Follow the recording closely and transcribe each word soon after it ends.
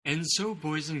And so,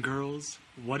 boys and girls,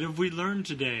 what have we learned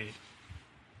today?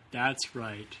 That's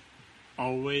right.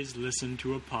 Always listen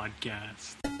to a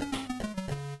podcast.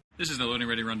 This is the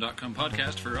LoadingReadyRun.com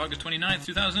podcast for August 29th,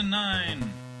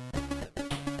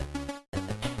 2009.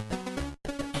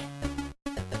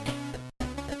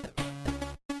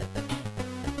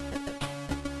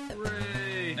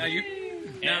 Hooray!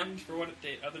 And for what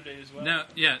other day as well.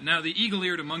 Now the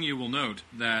eagle-eared among you will note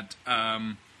that,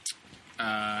 there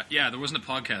wasn't a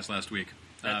podcast last week.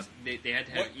 They had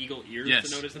to have eagle ears yes,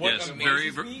 to notice that. Yes,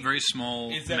 amazes very, me very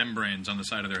small is that membranes on the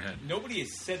side of their head. Nobody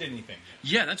has said anything.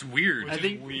 Yeah, that's weird. I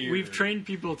think weird. we've trained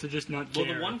people to just not care.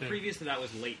 Well, the one I think. previous to that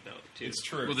was late, though, too. It's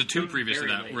true. Well, the two was previous to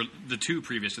very that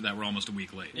late. were almost a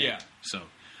week late. Yeah. So,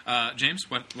 James,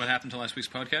 what happened to last week's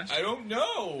podcast? I don't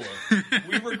know.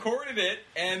 We recorded it,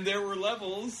 and there were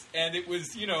levels, and it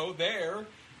was, there.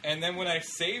 And then when I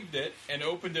saved it and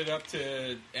opened it up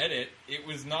to edit, it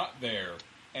was not there.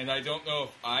 And I don't know if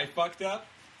I fucked up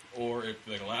or if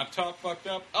the laptop fucked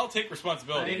up. I'll take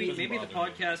responsibility. It doesn't Maybe the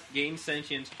bother me. podcast gained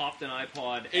sentience, hopped an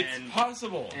iPod, It's and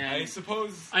possible. and- I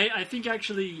suppose. I think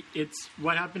actually it's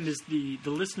what happened is the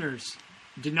listeners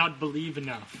did not believe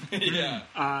enough. Yeah.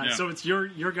 So it's your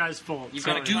guys' fault. You've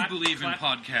So- gotta I do clap- believe clap- in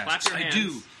podcasts. clap your I hands.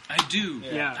 do.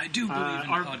 Yeah. I do believe in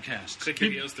our- podcasts. click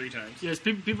videos 3 times. Yes,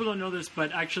 people don't know this,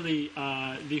 but actually,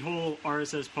 the whole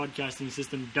RSS podcasting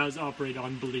system does operate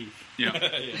on belief, Yeah.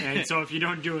 and so if you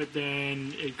don't do it,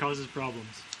 then it causes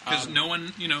problems. Because no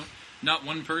one, not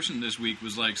one person this week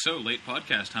was like, so, late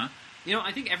podcast, huh?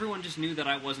 I think everyone just knew that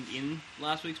I wasn't in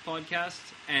last week's podcast,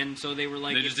 and so they were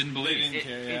like... They just didn't believe They didn't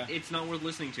care, yeah. It's not worth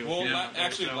listening to. Well, Yeah.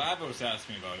 actually, So- Lavos asked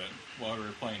me about it while we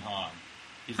were playing Han.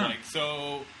 He's like,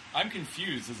 so I'm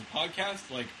confused. Is the podcast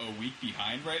like a week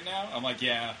behind right now? I'm like,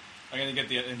 yeah. I'm gonna get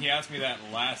the. And he asked me that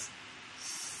last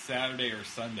Saturday or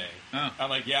Sunday. Oh. I'm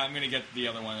like, yeah, I'm gonna get the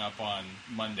other one up on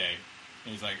Monday.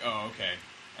 And he's like, oh, okay.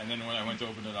 And then when I went to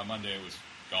open it on Monday, it was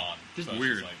gone. Just so it's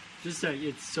weird. Like, Just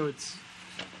it's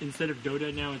instead of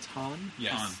Dota now it's Han.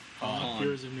 yes, Han.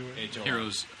 Heroes of New Earth. H-O-N.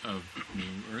 Heroes of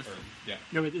New Earth. Yeah.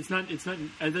 No, it's not. It's not.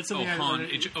 That's something I Han.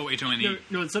 learned. H-O-N-E.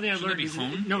 No, it's something I Shouldn't learned. it be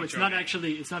Hone? No, it's not H-O-N-E.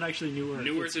 actually. It's not actually New Earth.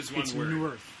 New Earth is one it's word. New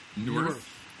Earth. New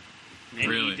Earth?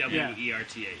 Really?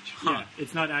 N-E-W-E-R-T-H. Yeah,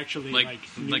 it's not actually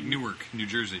Like Newark, New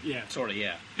Jersey. Yeah. Sort of,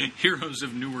 yeah. Heroes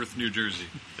of Newark, New Jersey.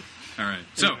 All right.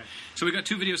 So Anyway. we got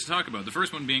 2 videos to talk about. The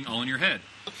first one being All in Your Head.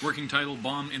 Working title,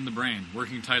 Bomb in the Brain.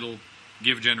 Working title,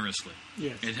 Give Generously.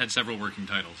 Yes. It had several working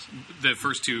titles. The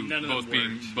first 2 None of both them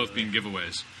being worked, both being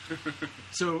giveaways.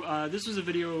 So this was a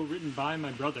video written by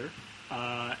my brother,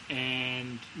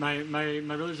 and my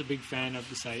brother's a big fan of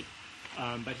the site,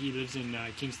 but he lives in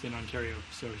Kingston, Ontario,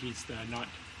 so he's not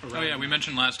around. Oh yeah, we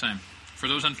mentioned last time. For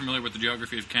those unfamiliar with the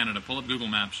geography of Canada, pull up Google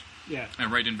Maps Yeah,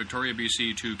 and write in Victoria,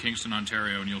 BC to Kingston,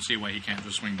 Ontario, and you'll see why he can't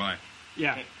just swing by.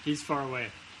 yeah, he's far away.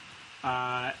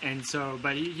 And so,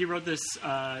 but he wrote this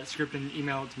script and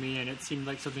emailed it to me, and it seemed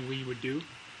like something we would do.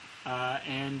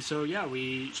 And so, yeah,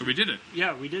 we did it.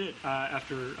 Yeah, we did it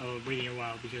after waiting a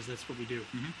while because that's what we do.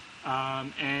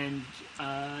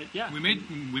 Yeah, We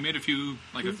made a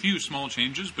few small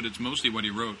changes, but it's mostly what he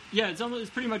wrote. yeah, it's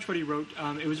pretty much what he wrote.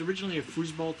 It was originally a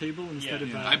foosball table instead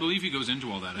of. I believe he goes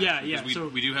into all that. Yeah, actually, yeah, 'cause so-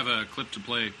 we do have a clip to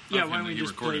play. Of Yeah, him why don't that we he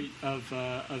just recorded.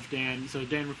 play of Dan? So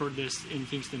Dan recorded this in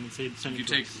Kingston and sent If you it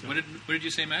to take us, so. what did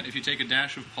you say, Matt? If you take a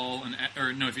dash of Paul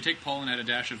if you take Paul and add a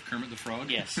dash of Kermit the Frog.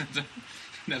 Yes.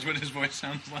 That's what his voice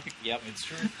sounds like. Yep. It's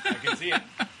true. I can see it.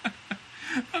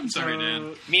 I'm sorry,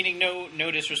 Dan. Meaning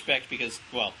no disrespect because,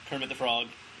 well, Kermit the Frog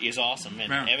is awesome. And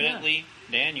Yeah. evidently,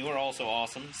 Dan, you are also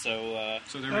awesome. So,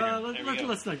 So there we go. There we go.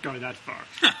 Let's not go that far.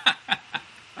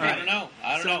 I don't know.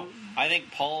 So- I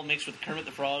think Paul mixed with Kermit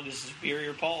the Frog is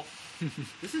superior Paul.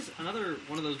 This is another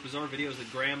one of those bizarre videos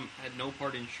that Graham had no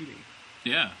part in shooting.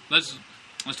 Yeah, let's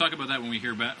talk about that when we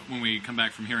come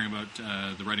back from hearing about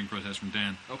the writing process from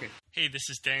Dan. Okay. Hey, this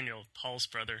is Daniel, Paul's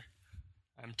brother.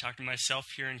 I'm talking to myself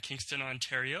here in Kingston,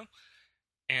 Ontario,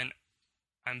 and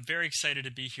I'm very excited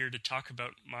to be here to talk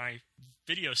about my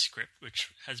video script, which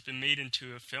has been made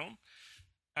into a film.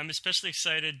 I'm especially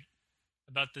excited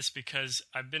about this because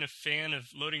I've been a fan of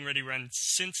Loading Ready Run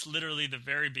since literally the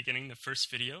very beginning, the first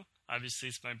video. Obviously,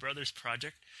 it's my brother's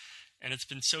project, and it's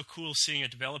been so cool seeing it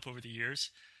develop over the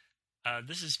years.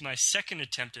 This is my second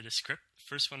attempt at a script.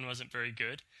 The first one wasn't very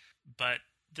good, but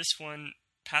this one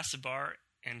passed the bar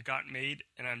and got made,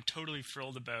 and I'm totally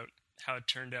thrilled about how it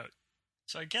turned out.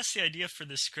 So I guess the idea for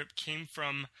this script came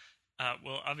from,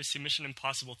 obviously Mission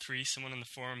Impossible 3, someone in the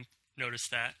forum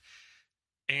noticed that,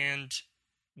 and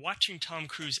watching Tom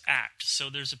Cruise act. So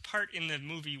there's a part in the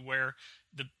movie where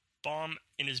the bomb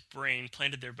in his brain,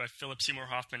 planted there by Philip Seymour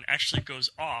Hoffman, actually goes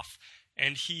off,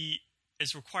 and he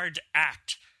is required to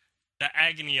act the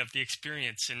agony of the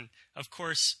experience. And, of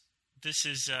course, this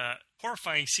is a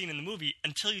horrifying scene in the movie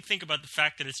until you think about the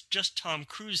fact that it's just Tom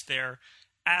Cruise there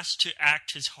asked to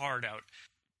act his heart out,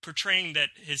 portraying that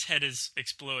his head is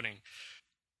exploding.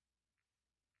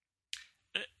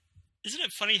 Isn't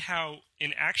it funny how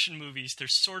in action movies they're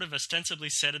sort of ostensibly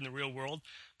set in the real world,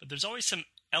 but there's always some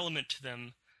element to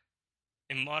them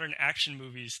in modern action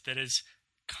movies that is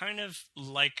kind of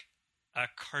like a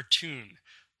cartoon,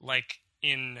 like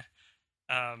in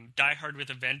Die Hard with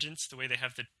a Vengeance, the way they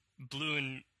have the blue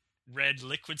and red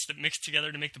liquids that mix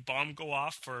together to make the bomb go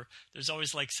off, or there's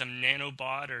always like some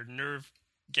nanobot or nerve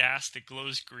gas that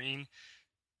glows green.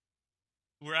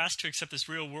 We're asked to accept this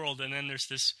real world, and then there's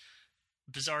this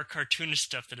bizarre cartoonish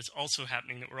stuff that is also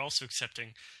happening that we're also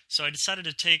accepting. So I decided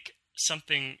to take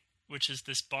something which is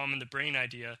this bomb in the brain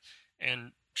idea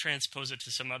and transpose it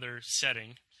to some other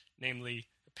setting, namely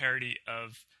a parody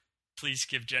of Please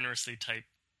Give Generously type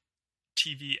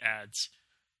TV ads.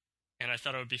 And I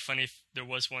thought it would be funny if there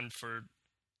was one for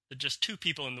the just two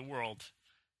people in the world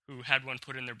who had one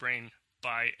put in their brain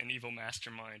by an evil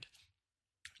mastermind,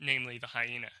 namely the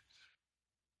hyena.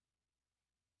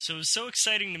 So it was so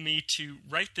exciting to me to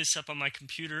write this up on my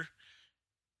computer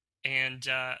and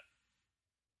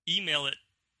email it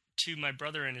to my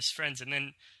brother and his friends, and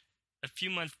then a few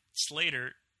months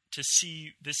later to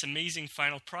see this amazing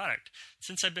final product.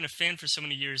 Since I've been a fan for so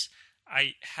many years,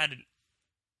 I had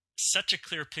such a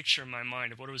clear picture in my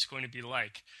mind of what it was going to be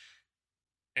like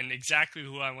and exactly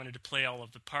who I wanted to play all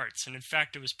of the parts. And in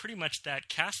fact, it was pretty much that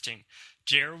casting.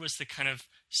 Jer was the kind of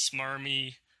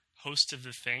smarmy host of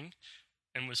the thing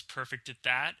and was perfect at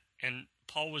that. And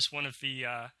Paul was one of the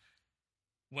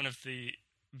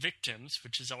victims,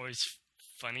 which is always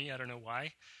funny. I don't know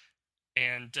why.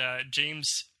 And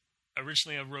James,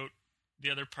 originally I wrote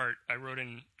the other part. I wrote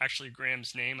in actually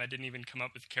Graham's name. I didn't even come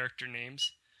up with character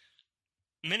names.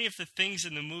 Many of the things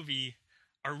in the movie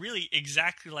are really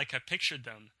exactly like I pictured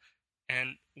them,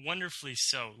 and wonderfully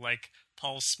so, like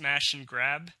Paul's smash and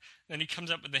grab. Then he comes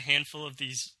up with a handful of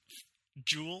these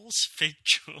jewels, fake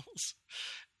jewels.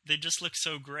 They just look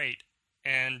so great.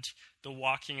 And the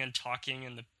walking and talking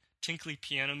and the tinkly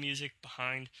piano music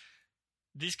behind.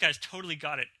 These guys totally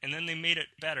got it, and then they made it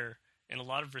better in a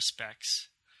lot of respects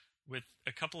with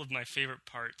a couple of my favorite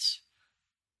parts.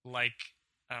 Like,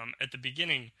 at the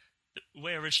beginning, the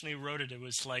way I originally wrote it, it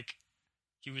was like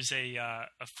he was a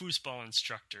foosball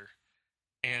instructor,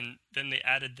 and then they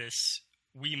added this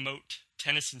Wiimote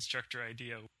tennis instructor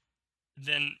idea.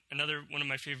 Then another one of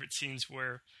my favorite scenes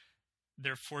where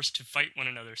they're forced to fight one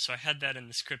another. So I had that in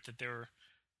the script that they were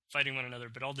fighting one another,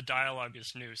 but all the dialogue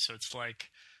is new. So it's like,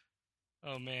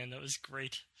 oh man, that was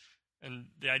great. And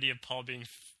the idea of Paul being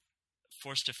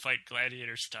forced to fight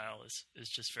gladiator style is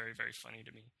just very, very funny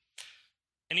to me.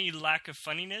 Any lack of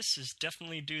funniness is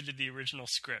definitely due to the original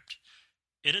script.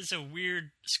 It is a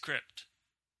weird script.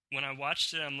 When I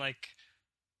watched it, I'm like,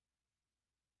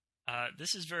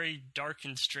 this is very dark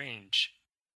and strange.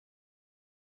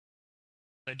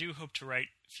 I do hope to write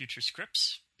future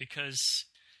scripts because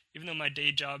even though my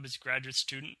day job is graduate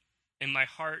student, in my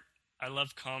heart, I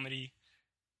love comedy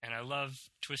and I love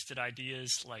twisted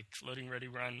ideas like Loading Ready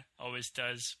Run always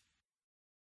does.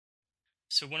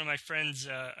 So one of my friends,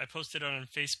 I posted it on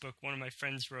Facebook, one of my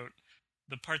friends wrote,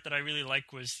 the part that I really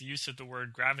liked was the use of the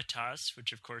word gravitas,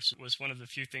 which of course was one of the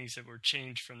few things that were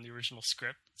changed from the original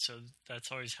script, so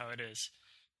that's always how it is.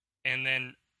 And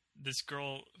then this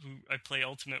girl who I play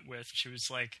Ultimate with, she was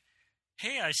like,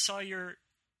 hey, I saw your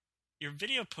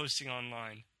video posting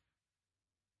online.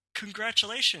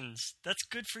 Congratulations, that's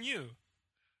good for you.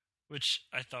 Which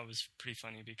I thought was pretty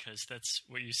funny because that's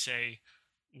what you say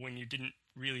when you didn't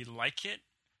really like it,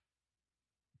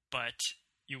 but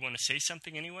you want to say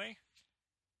something anyway.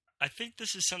 I think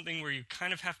this is something where you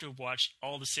kind of have to have watched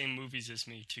all the same movies as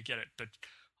me to get it, but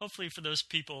hopefully for those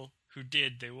people who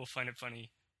did, they will find it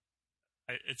funny.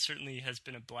 It certainly has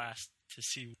been a blast to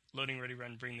see Loading Ready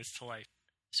Run bring this to light.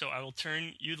 So I will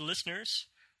turn you, the listeners,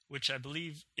 which I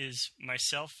believe is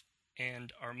myself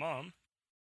and our mom.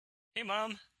 Hey,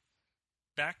 Mom.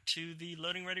 Back to the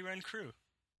Loading Ready Run crew.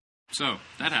 So,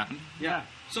 that happened. Yeah.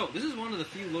 So, this is one of the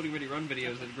few Loading Ready Run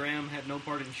videos that Graham had no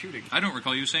part in shooting. I don't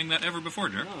recall you saying that ever before,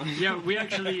 Jer. No. Yeah, we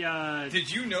actually...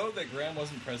 Did you know that Graham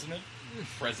wasn't president when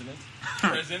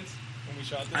we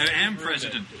shot this? I am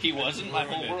president. He wasn't. My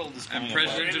whole world is I'm coming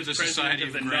president apart. of the Society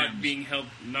of Grahams.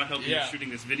 Not helping Yeah. shooting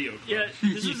this video. Yeah,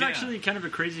 this was Yeah. actually kind of a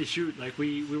crazy shoot. Like,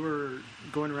 we were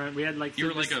going around, we had like... You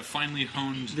were like a finely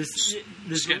honed this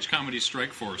sketch comedy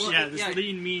strike force. Yeah, this Yeah.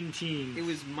 lean, mean team. It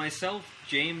was myself,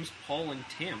 James, Paul, and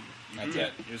Tim. That's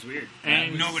it. It was weird.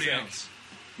 And Nobody Sick. else.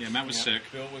 Yeah, Matt was sick.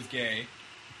 Bill was gay.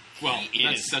 Well, He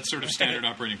is. that's sort of standard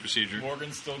operating procedure.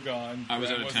 Morgan's still gone. I was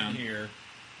Brett out of wasn't town. Here.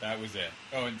 That was it.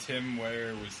 Oh, and Tim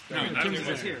Ware was... No, Tim Tim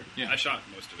was here. Yeah, I shot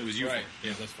most of it it. was you. Right.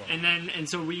 Yeah, that's fine. And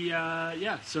so we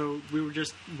so we were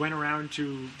just went around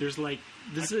to there's like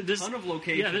this ton of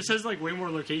locations. Yeah, this has like way more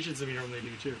locations than we normally do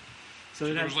too. So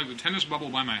it There has, was like the tennis bubble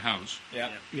by my house, Yeah.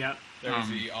 yeah. There was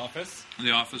the office. the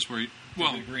office where,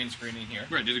 well, The green screening here.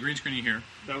 right, did the green screening here.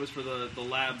 That was for the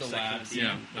lab The section. labs, at the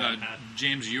Yeah, end that I had.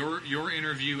 James, your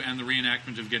interview and the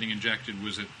reenactment of getting injected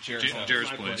was at Jared's house. Jared's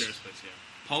My place. place. Yeah.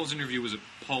 Paul's interview was at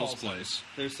Paul's Paul's place.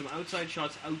 There's some outside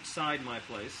shots outside my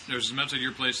place. There's some outside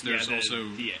your place. There's Yeah, also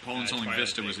the, Paul and Selling Twilight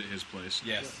Vista thing. was at his place.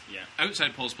 Yes. Yeah.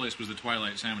 Outside Paul's place was the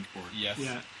Twilight Sandwich Board. Yes.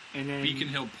 Yeah, and then Beacon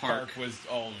Hill Park. Park was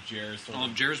all of Jared's. Sort All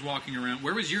of. of Jared's walking around.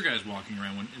 Where was your guys walking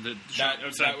around when the That,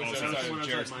 Outside that was Paul's outside house. of Outside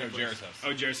Jared's, my no, place. Jared's house.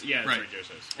 Oh, Jared's. Yeah, Right. sorry, Jared's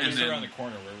house. And Just then around the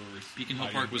corner where we were. Beacon Hill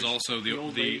hiding. Park was also the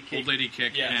old lady kick. old lady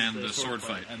kick Yes, and the the sword sword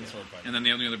fight. fight. And the sword fight. And then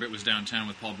the only other bit was downtown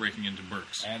with Paul breaking into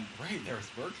Burke's. And right, there was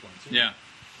Burke's one too. Yeah.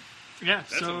 yeah.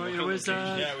 That's So a it wild was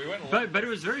location. Yeah, we went. but it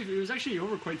was actually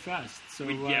over quite fast. So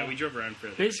We drove around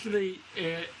fairly. basically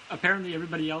apparently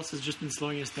everybody else has just been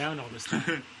slowing us down all this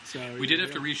time. So We did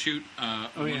have to reshoot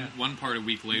one part a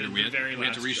week later. The we had very to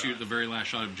last reshoot shot. the very last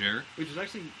shot of Jer. Which was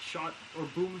actually shot or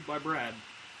boomed by Brad.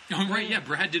 Oh, right, yeah.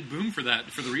 Brad did boom for the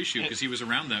reshoot because he was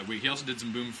around that week. He also did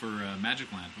some boom for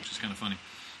Magic Land, which is kind of funny.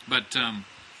 But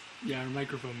yeah, our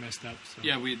microphone messed up. So.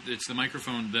 yeah, it's the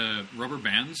microphone, the rubber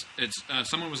bands. It's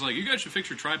someone was like, "You guys should fix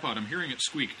your tripod." I'm hearing it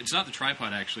squeak. It's not the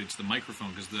tripod actually; it's the microphone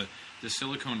because the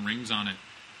silicone rings on it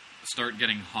start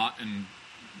getting hot and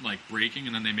like breaking,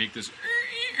 and then they make this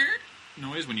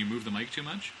noise when you move the mic too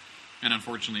much. And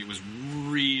unfortunately, it was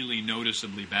really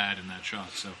noticeably bad in that shot.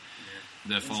 So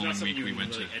the It's following not something week you we can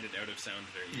went really to edit out of sound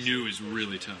very easily. new is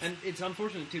really tough. And it's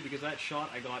unfortunate too because that shot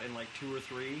I got in like 2 or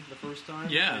 3 the first time.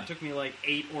 Yeah. And it took me like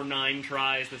 8 or 9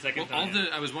 tries the second Well, time.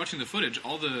 I was watching the footage.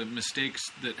 All the mistakes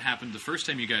that happened the first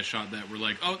time you guys shot that were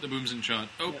like, oh, the boom's in shot.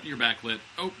 Oh, Yeah. you're backlit.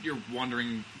 Oh, you're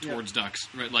wandering towards ducks.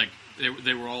 Right? Like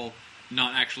they were all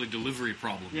not actually delivery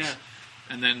problems. Yeah.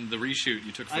 And then the reshoot,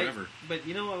 you took forever. But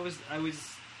you know, I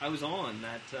was on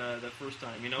that the first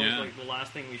time. You know, Yeah. it was like the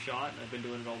last thing we shot, and I've been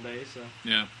doing it all day. So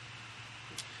Yeah.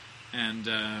 And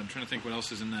I'm trying to think what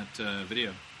else is in that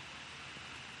video.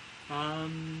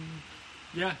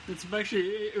 Yeah, it's actually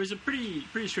it was a pretty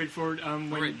straightforward. When,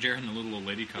 Right, Jared in the little old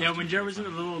lady costume. Yeah, when Jared was in the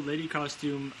little old lady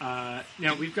costume,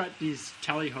 now we've got these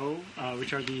tally-ho,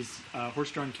 which are these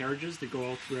horse-drawn carriages that go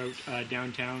all throughout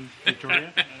downtown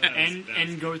Victoria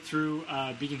and go through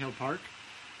Beacon Hill Park.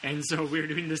 And so we were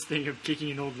doing this thing of kicking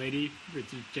an old lady with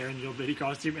Jared in the old lady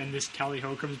costume, and this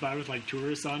tally-ho comes by with like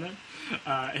tourists on it.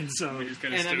 And so We just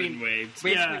kind of And I stood mean, and waved.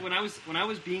 basically, Yeah. when I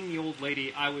was being the old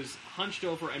lady, I was hunched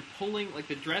over and pulling like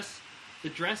the dress. The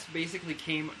dress basically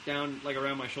came down like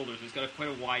around my shoulders. It's got quite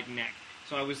a wide neck.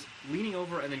 So I was leaning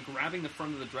over and then grabbing the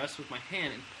front of the dress with my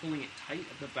hand and pulling it tight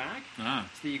at the back Ah.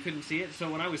 so that you couldn't see it. So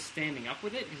when I was standing up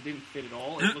with it, because it didn't fit at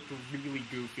all, it looked really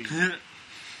goofy.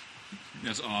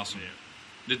 That's awesome.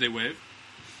 Did they wave?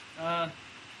 I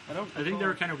think they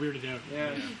were kind of weirded out.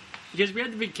 Yeah. Because we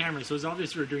had the big camera, so it was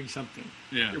obvious we were doing something.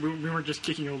 Yeah. We weren't just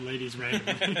kicking old ladies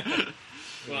randomly.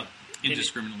 Well,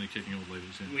 Indiscriminately kicking old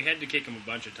ladies. Yeah. we had to kick him a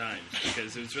bunch of times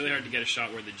because it was really hard to get a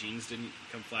shot where the jeans didn't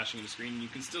come flashing on the screen. You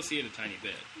can still see it a tiny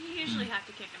bit. You usually have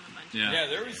to kick them a bunch. Yeah. of Yeah, times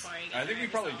there was. before you get I think we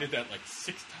nervous probably all. did that like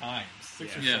 6 times.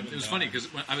 6 or Yeah, 7 it was funny times.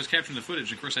 because I was capturing the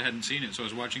footage. Of course, I hadn't seen it, so I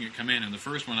was watching it come in. And the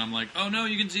first one, I'm like, "Oh no,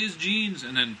 you can see his jeans!"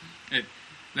 And then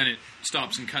it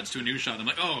stops and cuts to a new shot. And I'm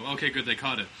like, "Oh, okay, good, they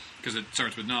caught it," because it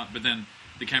starts with "not." But then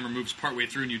the camera moves partway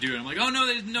through, and you do it. I'm like, "Oh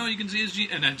no, you can see his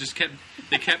jeans!" And I just kept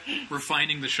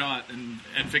refining the shot and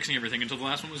fixing everything until the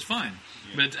last one was fine.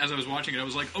 Yeah. But as I was watching it, I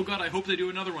was like, "Oh god, I hope they do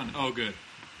another one." Oh good.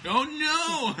 Oh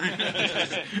no!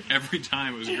 Every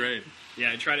time it was great.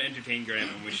 Yeah, I try to entertain Graham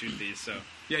when we shoot these, so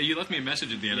Yeah, you left me a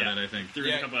message at the end yeah, of that, I think. threw in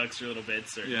Yeah. a couple extra little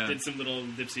bits or Yeah. did some little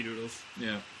dipsy doodles.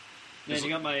 Yeah. Then you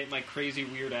got my crazy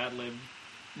weird ad lib.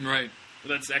 Right. Well,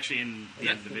 that's actually in the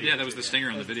end of the video. Yeah, that was too, the stinger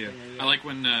on the That's the video. stinger, yeah. I like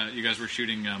when you guys were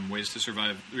shooting Ways to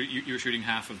Survive. You were shooting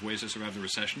half of Ways to Survive the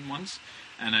Recession once,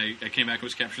 and I came back and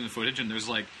was capturing the footage, and there's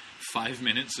like 5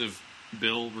 minutes of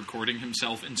Bill recording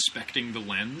himself inspecting the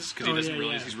lens because he Oh, doesn't yeah,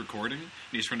 realize yeah. he's recording, and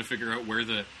he's trying to figure out where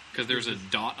because there's a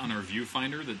dot on our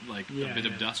viewfinder that like a Yeah, bit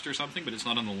of yeah. dust or something, but it's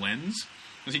not on the lens.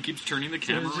 Because he keeps turning the It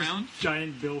camera was just around.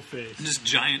 giant bill face. This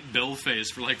giant Bill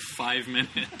face for like 5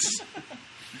 minutes.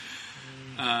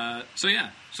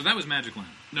 So that was Magic Land.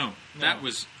 No, that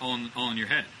was all in your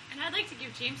head. And I'd like to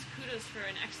give James kudos for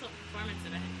an excellent performance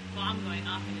of a bomb going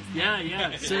off in his Yeah, head.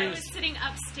 yeah. I was sitting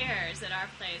upstairs at our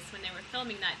place when they were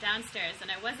filming that downstairs, and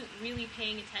I wasn't really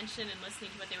paying attention and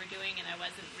listening to what they were doing, and I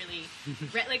wasn't really...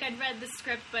 I'd read the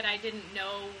script, but I didn't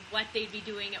know what they'd be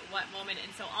doing at what moment,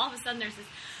 and so all of a sudden there's this...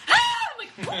 Ah! I'm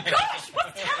like, oh gosh,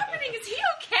 what's happening? Is he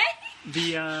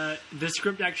okay? The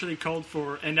script actually called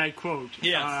for, and I quote,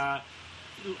 Yes.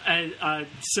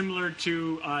 similar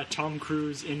to Tom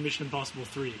Cruise in Mission Impossible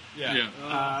 3,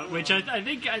 Yeah. which I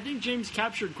think James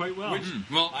captured quite well.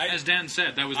 Well, I- as Dan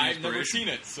said, that was the I've inspiration. never seen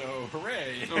it, so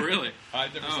hooray. Oh, really?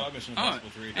 I've never saw Mission Impossible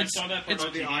 3. It's, saw that part it's,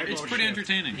 on the eyeball it's pretty shift.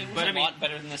 entertaining. It was But a I mean, lot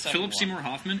better than the second Philip one. Seymour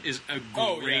Hoffman is a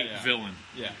Oh, great yeah. villain.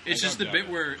 Yeah, It's I just the don't bit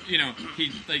doubt where,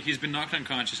 he's been knocked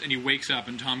unconscious and he wakes up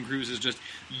and Tom Cruise is just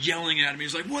yelling at him.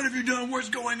 He's like, "What have you done? What's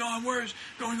going on? Where's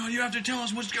going on? You have to tell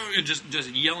us what's going on." And just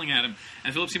yelling at him.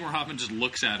 And Philip Seymour Hoffman just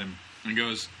looks at him and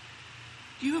goes,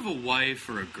 "Do you have a wife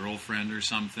or a girlfriend or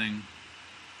something?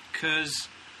 'Cause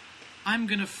I'm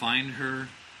going to find her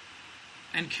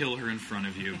and kill her in front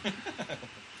of you."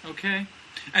 Okay?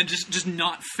 And just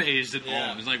not phased at Yeah.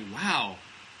 all. It's like, wow,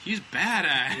 he's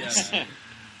badass. Yeah.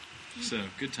 So,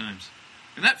 good times.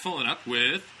 And that followed up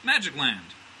with Magic Land.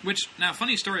 Which, now,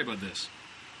 funny story about this.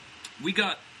 We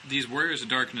got these Warriors of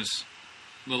Darkness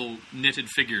little knitted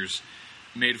figures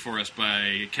made for us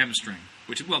by Chemstring.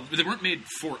 Which, well, they weren't made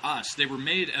for us. They were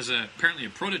made as apparently a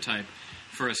prototype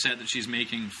for a set that she's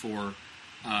making for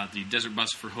the Desert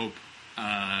Bus for Hope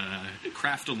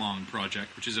craft-along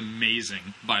project, which is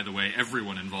amazing, by the way.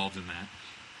 Everyone involved in that.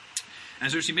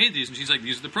 And so she made these, and she's like,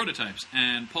 "These are the prototypes."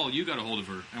 And Paul, you got a hold of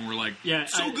her, and we're like, Yeah,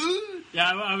 "So good."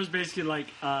 Yeah, I was basically like,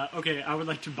 okay, I would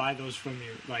like to buy those from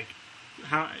you. Like,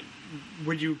 how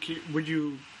would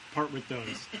you part with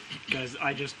those? Because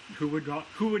who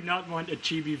would not want a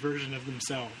chibi version of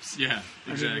themselves? Yeah, I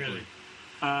mean, exactly.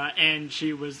 really. And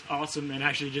she was awesome and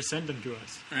actually just sent them to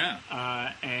us.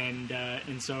 Yeah.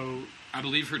 And so I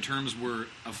believe her terms were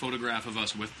a photograph of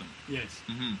us with them, yes,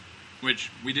 which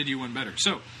we did you one better.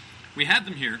 So we had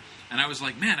them here, and I was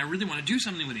like, "Man, I really want to do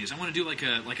something with these. I want to do like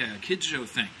a kids show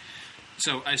thing."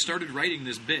 So I started writing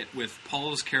this bit with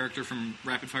Paul's character from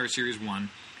Rapid Fire Series 1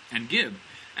 and Gib.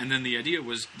 And then the idea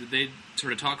was that they'd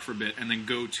sort of talk for a bit and then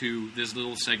go to this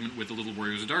little segment with the little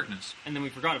Warriors of Darkness. And then we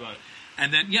forgot about it.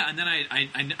 And then,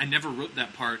 I never wrote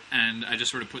that part, and I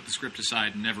just sort of put the script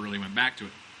aside and never really went back to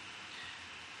it.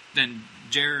 Then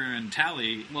Jer and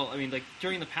Tally... Well, I mean, like,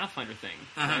 during the Pathfinder thing,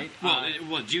 right?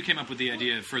 Well, you came up with the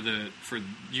idea for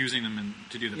using them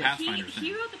to do the Pathfinder thing.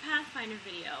 He wrote the Pathfinder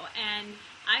video, and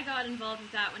I got involved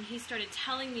with that when he started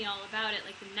telling me all about it,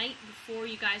 like the night before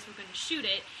you guys were going to shoot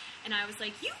it. And I was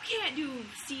like, "You can't do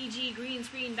CG green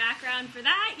screen background for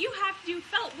that. You have to do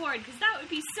felt board because that would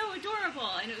be so adorable."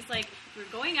 And it was like, we were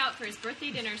going out for his birthday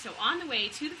dinner, so on the way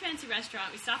to the fancy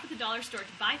restaurant, we stopped at the dollar store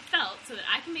to buy felt so that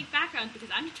I can make backgrounds because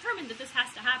I'm determined that this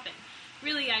has to happen.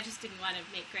 Really, I just didn't want to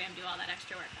make Graham do all that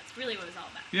extra work. That's really what it was all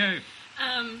about. Yay.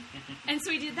 And so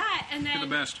we did that, and then You're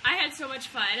the best. I had so much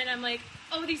fun, and I'm like,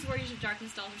 "Oh, these Warriors of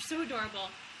Darkness dolls are so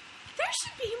adorable. There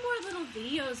should be more little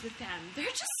videos with them. They're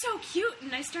just so cute."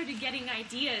 And I started getting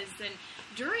ideas, and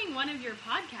during one of your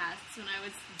podcasts when I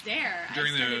was there,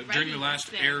 During I started the writing last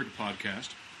this thing. aired podcast,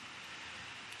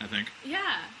 I think.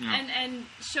 Yeah. Yeah. And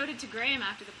showed it to Graham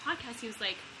after the podcast. He was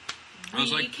like, I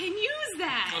was "We like- can use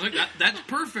that." I was like, that's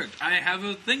perfect. I have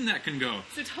a thing that can go.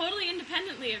 So totally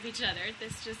independently of each other,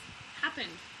 this just happened.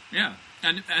 Yeah,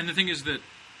 and the thing is that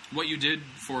what you did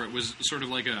for it was sort of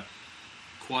like a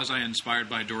quasi-inspired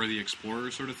by Dora the Explorer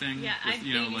sort of thing. Yeah, with, I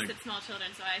babysit small children,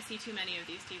 so I see too many of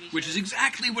these TV shows. which is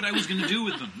exactly what I was going to do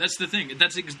with them. That's the thing.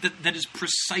 That is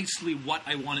precisely what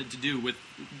I wanted to do with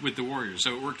the Warriors.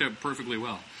 So it worked out perfectly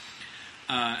well.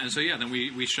 And so yeah, then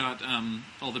we shot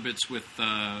all the bits with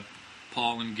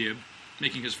Paul and Gib,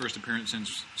 making his first appearance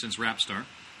since Rapstar.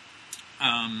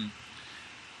 On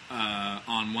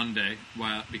one day,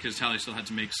 because Tally still had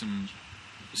to make some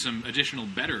additional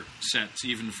better sets,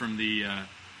 even from the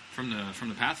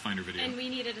Pathfinder video. And we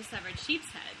needed a severed sheep's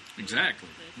head. Exactly.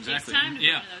 It takes time to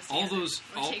put one of all together, those,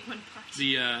 or take one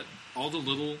apart. all the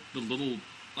little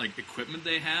like equipment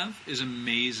they have is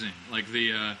amazing. Like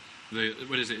the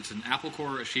what is it? It's an apple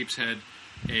core, a sheep's head,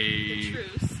 The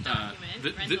truce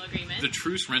document, rental agreement. the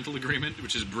truce rental agreement,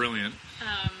 which is brilliant.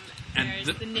 There's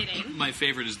the knitting. My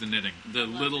favorite is the knitting. The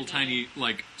Love little the tiny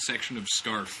like section of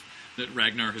scarf that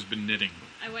Ragnar has been knitting.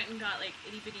 I went and got like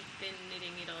itty bitty thin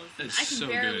knitting needles. It's I can so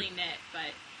barely good. knit,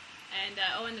 but and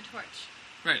the torch.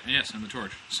 Right. Yes, and the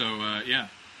torch. So yeah,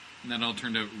 and that all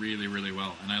turned out really, really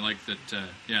well. And I like that.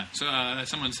 Yeah. So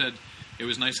someone said it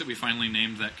was nice that we finally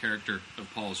named that character of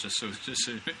Paul's, just so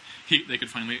he could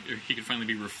finally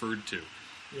be referred to.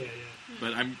 Yeah.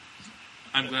 But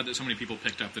I'm glad that so many people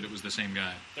picked up that it was the same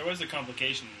guy. There was a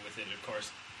complication with it, of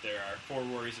course. There are 4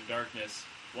 Warriors of Darkness.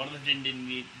 One of them didn't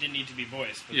need to be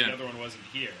voiced, but Yeah. the other one wasn't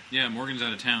here. Yeah, Morgan's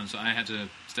out of town, so I had to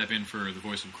step in for the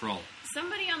voice of Krull.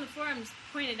 Somebody on the forums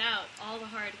pointed out all the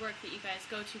hard work that you guys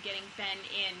go to getting Ben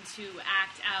in to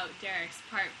act out Derek's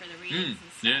part for the readings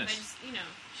and stuff. yes. I just,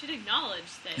 should acknowledge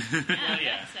that. Well,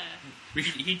 yeah. We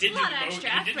He did A do lot the of extra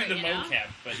effort, the you know? mocap,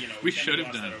 but we should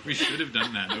have done. We should have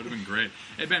done that. That would have been great.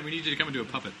 Hey Ben, we need you to come and do a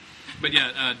puppet. But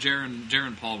yeah, Jer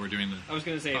and Paul were doing the. I was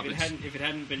going to say puppets. if it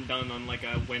hadn't been done on like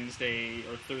a Wednesday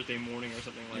or Thursday morning or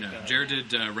something like that. Jer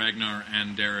did Ragnar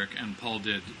and Derek, and Paul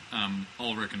did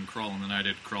Ulrich and Krull, and then I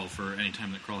did Krull for any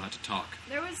time that Krull had to talk.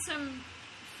 There was some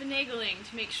finagling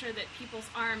to make sure that people's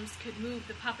arms could move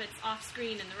the puppets off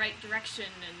screen in the right direction,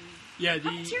 and Yeah,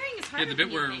 puppeteering is harder Yeah, the bit than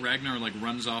you where think. Ragnar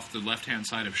runs off the left-hand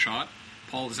side of shot,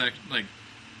 Paul is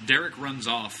Derek runs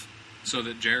off so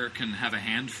that Jer can have a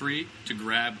hand free to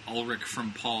grab Ulrich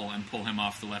from Paul and pull him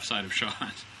off the left side of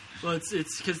shot. Well, it's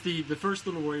because the first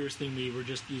Little Warriors thing we were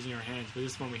just using our hands, but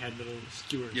this one we had little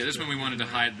skewers. Yeah, this one we wanted to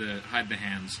hide the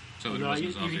hands so that it Although wasn't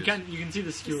as obvious. you can see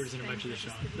the skewers in a bunch of the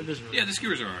shots, but this really Yeah, the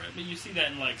skewers are alright. But you see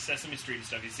that in like Sesame Street and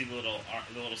stuff. You see the little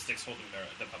sticks holding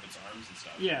the puppets' arms and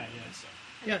stuff. Yeah. So.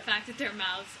 And Yeah. the fact that their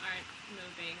mouths aren't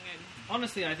moving, and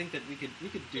Honestly, I think that we could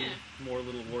do Yeah. more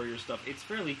Little Warrior stuff. It's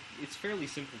fairly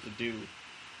simple to do.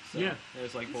 So Yeah.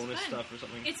 there's like It's bonus fun. stuff or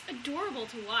something. it's adorable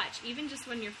to watch. Even just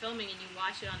when you're filming and you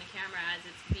watch it on the camera as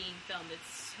it's being filmed,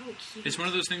 it's so cute. It's one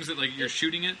of those things that you're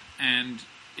shooting it and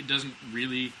it doesn't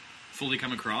really fully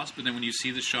come across, but then when you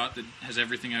see the shot that has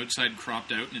everything outside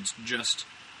cropped out and it's just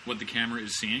what the camera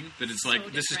is seeing, that it's So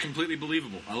this is different. completely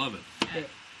believable. I love it. Yeah.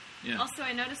 Yeah. Also,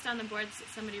 I noticed on the boards that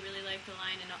somebody really liked the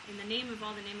line in the name of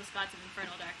all the nameless gods of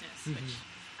infernal darkness, which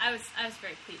I was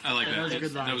very pleased. I like with. that. That was a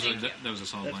good line. Thank you. That was a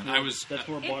solid That's line. more, that's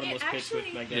more It bottomless pits with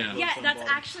actually, magnetic Yeah. ropes on the that's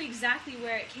bottom. actually exactly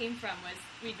where it came from. Was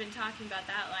we'd been talking about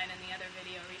that line in the other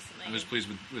video recently. I was pleased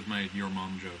with my your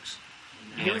mom jokes.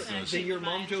 And I You like know, those. your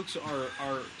mom jokes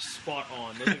are spot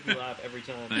on. They make me laugh every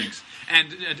time. Thanks.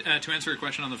 And to answer a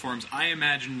question on the forums, I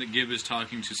imagine that Gib is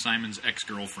talking to Simon's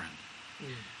ex-girlfriend,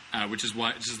 which is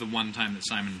why this is the one time that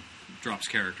Simon drops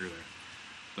character there.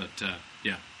 But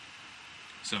yeah,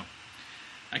 so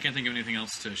I can't think of anything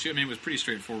else to shoot. I mean, it was pretty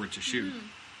straightforward to shoot.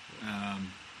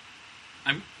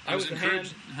 I was the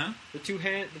encouraged. hand. The two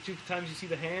times you see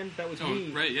the hand, that was Oh, me.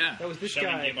 right, yeah. That was this Shoving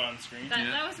guy. Gib on screen. That,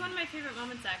 Yeah. that was one of my favorite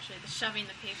moments, actually. The shoving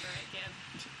the paper at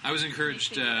Gib. I was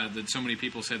encouraged that so many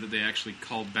people said that they actually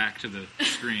called back to the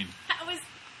screen, That was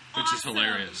which is awesome.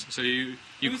 hilarious. So you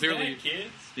Who's clearly, that,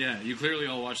 kids? yeah, you clearly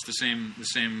all watched the same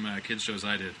kids shows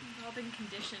I did. We've all been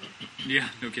conditioned. Yeah,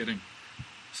 no kidding.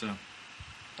 So,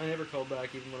 I never called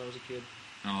back even when I was a kid.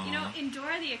 aw. You know, in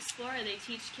Dora the Explorer, they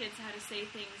teach kids how to say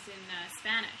things in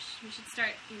Spanish. We should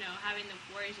start, having the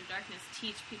Warriors of Darkness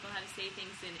teach people how to say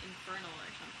things in Infernal or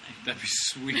something. That'd be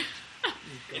sweet.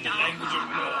 In the language of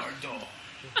Mordor.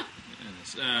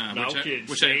 Yes. Now, which I- kids,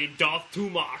 which say I, doth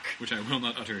Tumak. which I will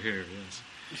not utter here. Yes.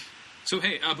 So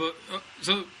hey,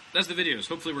 so that's the videos.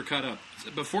 Hopefully we're caught up.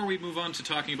 Before we move on to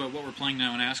talking about what we're playing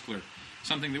now in Askler,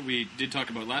 something that we did talk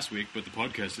about last week, but the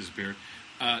podcast disappeared.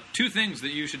 Two things that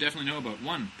you should definitely know about.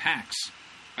 One, PAX.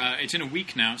 It's in a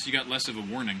week now, so you got less of a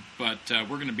warning. But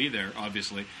we're going to be there,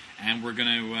 obviously, and we're going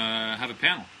to have a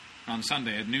panel on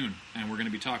Sunday at noon, and we're going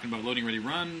to be talking about Loading Ready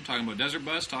Run, talking about Desert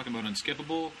Bus, talking about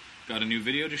Unskippable. Got a new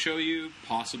video to show you,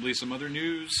 possibly some other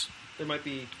news. There might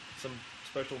be some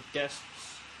special guests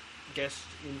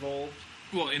involved.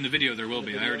 Well, in the video there will In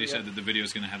the be. I video, already yeah. said that the video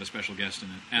is going to have a special guest in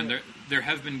it, and Yeah. there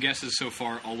have been guesses so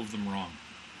far, all of them wrong.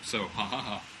 So ha ha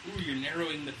ha. Ooh, you're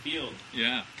narrowing the field.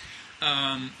 Yeah.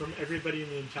 from everybody in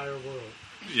the entire world.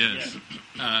 Yes.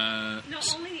 No,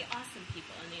 only the awesome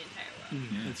people in the entire world.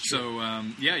 Yeah. That's true. So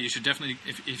yeah, you should definitely,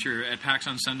 if you're at PAX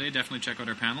on Sunday, definitely check out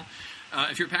our panel.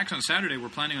 If you're at PAX on Saturday, we're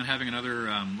planning on having another,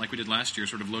 like we did last year,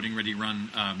 sort of Loading Ready Run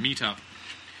meetup.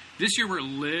 This year we're a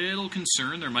little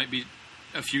concerned there might be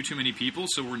a few too many people,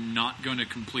 so we're not going to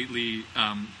completely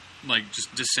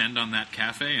just descend on that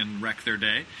cafe and wreck their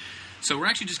day. So we're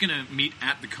actually just going to meet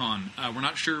at the con. We're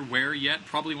not sure where yet.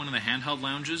 Probably one of the handheld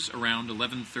lounges around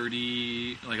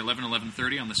 11:30, like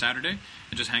 11:30 on the Saturday,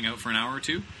 and just hang out for an hour or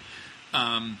two.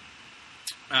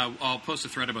 I'll post a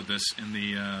thread about this in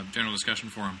the general discussion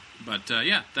forum. But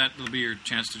yeah, that'll be your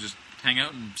chance to just hang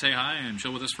out and say hi and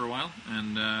chill with us for a while,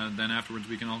 and then afterwards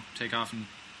we can all take off and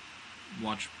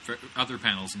watch other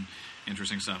panels and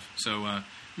interesting stuff. So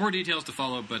more details to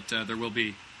follow, but there will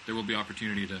be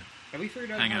opportunity to. Have we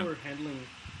figured out Hang how out. we're handling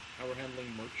how we're handling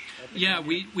merch. At the Yeah, con.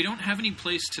 we don't have any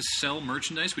place to sell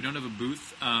merchandise. We don't have a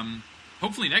booth.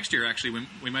 Hopefully next year, actually,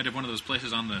 we might have one of those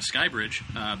places on the Sky Bridge,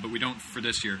 but we don't for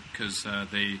this year because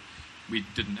we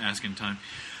didn't ask in time.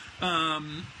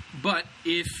 But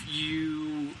if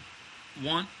you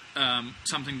want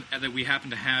something that we happen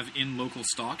to have in local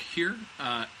stock here,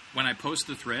 when I post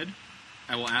the thread,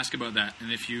 I will ask about that.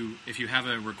 And if you have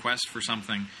a request for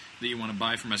something that you want to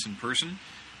buy from us in person,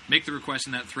 make the request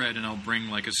in that thread, and I'll bring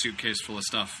like a suitcase full of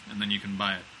stuff, and then you can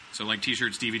buy it. So like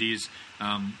T-shirts, DVDs.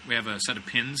 We have a set of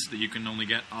pins that you can only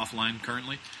get offline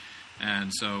currently,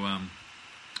 and so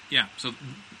yeah. So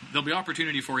there'll be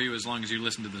opportunity for you as long as you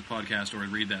listen to this podcast or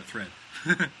read that thread.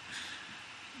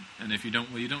 And if you don't,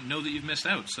 well, you don't know that you've missed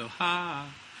out. So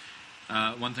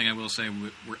one thing I will say,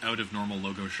 we're out of normal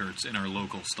logo shirts in our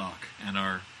local stock, and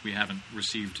we haven't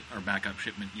received our backup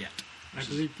shipment yet. I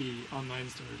believe the online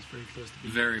store is very close to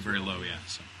being very, very low, yeah.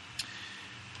 So.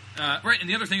 Right, and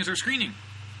the other thing is our screening.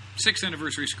 6th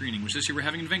anniversary screening, which this year we're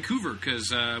having in Vancouver,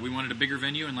 because we wanted a bigger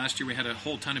venue, and last year we had a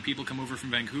whole ton of people come over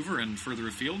from Vancouver and further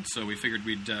afield, so we figured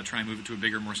we'd try and move it to a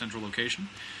bigger, more central location.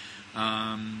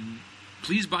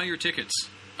 Please buy your tickets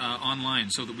online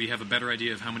so that we have a better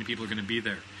idea of how many people are going to be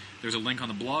there. There's a link on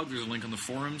the blog, there's a link on the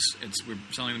forums. We're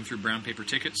selling them through brown paper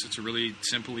tickets. It's a really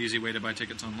simple, easy way to buy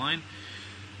tickets online.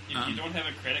 If you don't have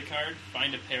a credit card,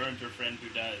 find a parent or friend who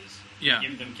does. Yeah.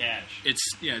 Give them cash. It's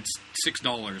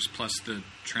 $6 plus the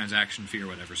transaction fee or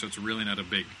whatever, so it's really not a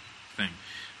big thing.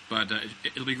 But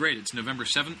it'll be great. It's November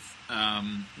 7th.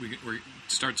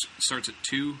 Starts at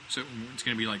 2, so it's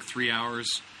going to be like 3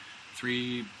 hours,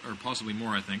 3 or possibly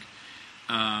more, I think.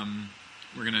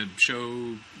 We're going to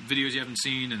show videos you haven't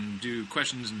seen and do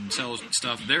questions and sell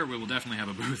stuff. There we will definitely have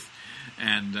a booth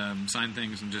and sign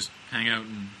things and just hang out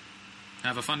and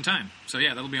have a fun time. So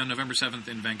yeah, that'll be on November 7th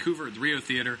in Vancouver at the Rio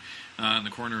Theatre in the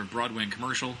corner of Broadway and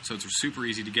Commercial, so it's super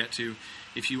easy to get to.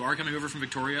 If you are coming over from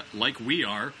Victoria, like we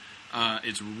are,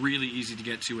 it's really easy to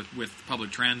get to with public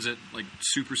transit, like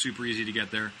super, super easy to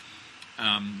get there.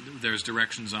 There's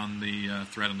directions on the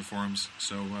thread on the forums,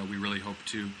 so we really hope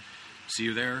to see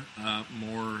you there.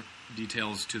 More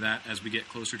details to that as we get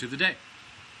closer to the day.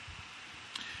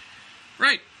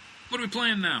 Right, what are we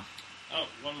playing now? Oh,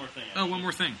 one more thing. Oh, one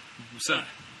more thing. What's up?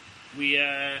 We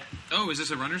Oh, is this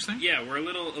a runners thing? yeah, we're a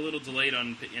little delayed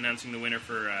on announcing the winner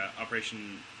for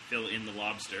Operation Fill in the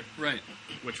Lobster, Right.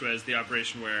 which was the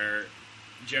operation where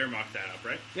Jer mocked that up,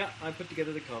 right? Yeah, I put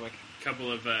together the comic. A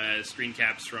couple of screen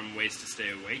caps from Ways to Stay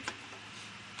Awake,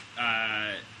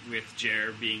 with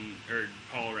Jer being, or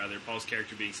Paul's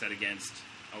character being set against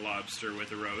a lobster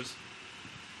with a rose.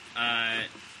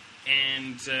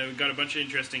 And we've got a bunch of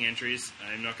interesting entries.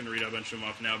 I'm not going to read a bunch of them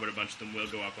off now, but a bunch of them will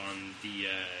go up on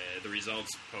the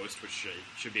results post, which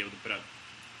I should be able to put up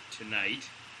tonight,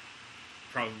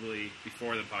 probably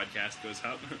before the podcast goes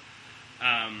up.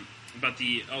 But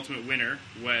the ultimate winner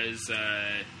was,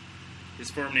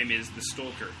 his forum name is The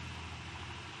Stolker.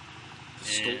 The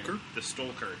Stolker? The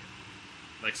Stolker.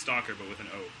 Like Stalker, but with an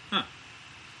O. Huh.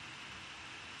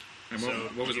 And So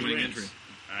what was the he winning wins. entry?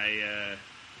 I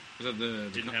Was that the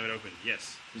didn't have it open.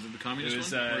 Yes. Was it the communist It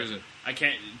was, one? Or is it? I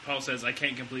can't. Paul says I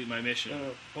can't complete my mission.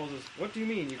 No, Paul says, what do you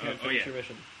mean you can't Oh, finish yeah. your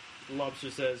mission? The lobster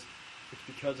says, it's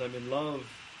because I'm in love.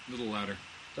 A little louder.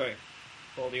 Sorry.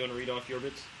 Paul, do you want to read off your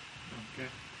bits? Okay.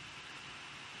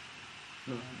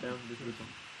 No, down. This is one.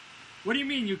 What do you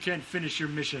mean you can't finish your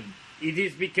mission? It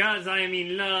is because I am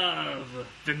in love.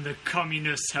 Then the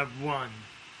communists have won.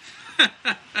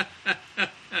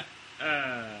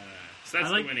 So that's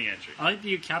I like- the winning entry. I like that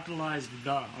you capitalized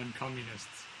the on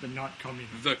communists, but not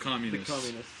communists. The The communists.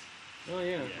 communists. Oh,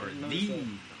 yeah. Or I noticed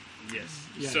that. Yes.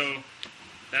 Yes. So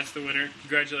that's the winner.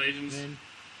 Congratulations. Then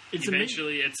it's amazing.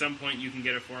 Eventually, at some point, you can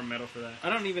get a forum medal for that. I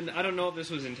don't know if this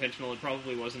was intentional. It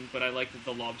probably wasn't, but I like that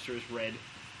the lobster is red.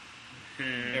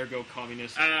 Ergo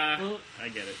communist. Well, I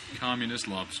get it. Communist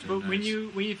lobster. but when nice.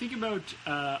 you think about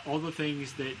all the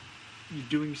things that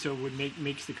doing so would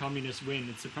makes the communists win,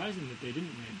 it's surprising that they didn't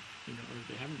win, or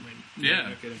they haven't win. Yeah.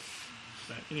 No kidding.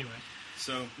 But anyway,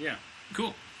 So yeah.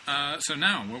 Cool. So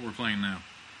now, what we're playing now?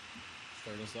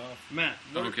 Start us off. Matt,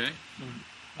 what Okay.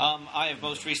 I have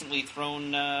most recently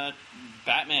thrown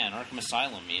Batman Arkham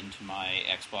Asylum into my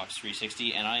Xbox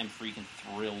 360, and I am freaking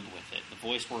thrilled with it. The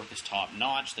voice work is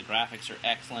top-notch, the graphics are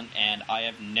excellent, and I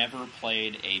have never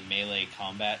played a melee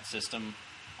combat system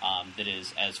that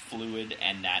is as fluid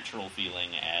and natural feeling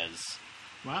as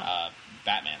wow,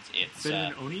 Batman's. It's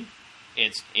better than Oni.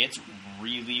 it's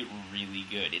really, really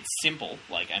good. It's simple.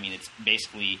 It's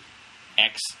basically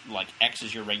X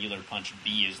is your regular punch,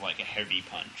 B is like a heavy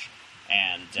punch.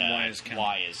 and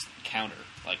Y is counter,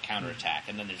 like counterattack,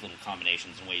 and then there's little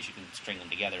combinations and ways you can string them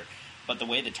together. But the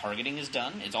way the targeting is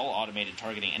done, it's all automated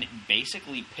targeting, and it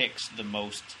basically picks the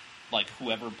most, like,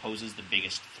 whoever poses the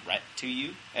biggest threat to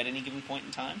you at any given point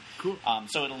in time. Cool.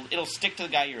 So it'll stick to the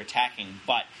guy you're attacking,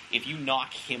 but if you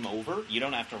knock him over, you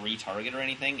don't have to retarget or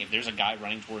anything. If there's a guy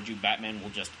running towards you, Batman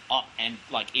will just up and,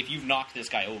 like, if you've knocked this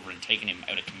guy over and taken him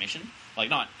out of commission, like,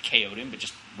 not KO'd him, but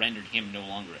just rendered him no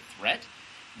longer a threat,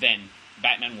 then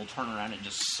Batman will turn around and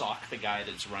just sock the guy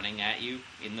that's running at you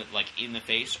in the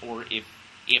face, or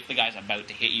if the guy's about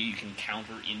to hit you, you can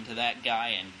counter into that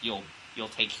guy, and you'll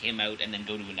take him out and then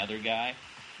go to another guy.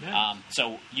 Nice.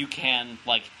 So you can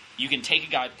take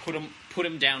a guy, put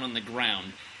him down on the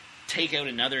ground, take out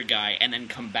another guy, and then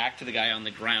come back to the guy on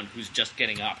the ground who's just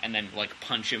getting up, and then like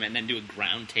punch him, and then do a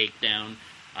ground takedown.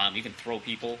 You can throw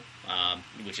people,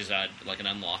 which is like an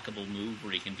unlockable move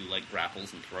where you can do like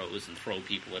grapples and throw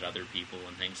people at other people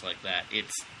and things like that.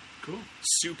 It's Cool.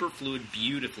 super fluid,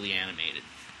 beautifully animated.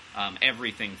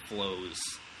 Everything flows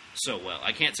so well.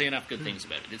 I can't say enough good things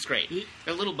about it. It's great.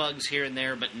 There are little bugs here and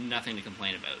there, but nothing to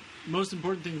complain about. Most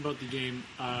important thing about the game,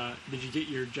 did you get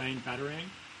your giant Batarang?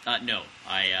 No.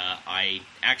 I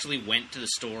actually went to the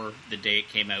store the day it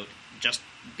came out just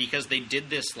because they did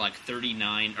this like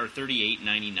 $39 or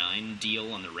 $38.99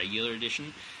 deal on the regular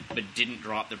edition, but didn't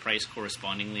drop the price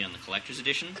correspondingly on the collector's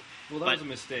edition. Well, that was a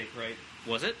mistake, right?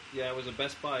 Was it? Yeah, it was a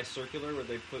Best Buy circular where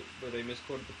they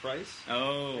misquoted the price.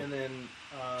 Oh. And then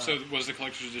So was the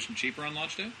collector's edition cheaper on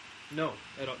launch day? no,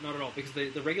 not at all, because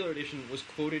the regular edition was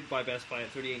quoted by Best Buy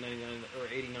at $38.99 or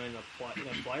 $89 in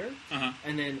a flyer, Uh-huh.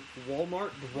 and then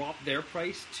Walmart dropped their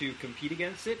price to compete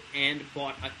against it and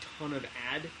bought a ton of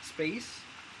ad space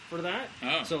for that.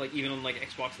 Oh. So like even on like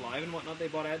Xbox Live and whatnot, they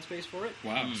bought ad space for it.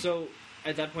 Wow. So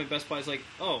at that point, Best Buy's like,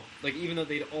 oh, like even though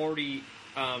they'd already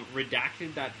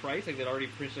redacted that price, like they'd already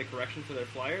printed a correction for their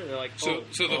flyer, they're like, So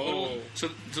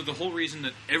the whole reason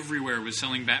that everywhere was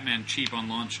selling Batman cheap on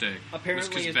launch day apparently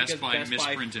was is because because Best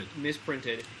Buy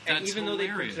misprinted. And That's even though they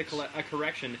printed hilarious. a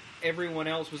correction, everyone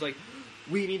else was like,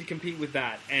 we need to compete with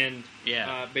that, and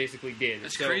basically did.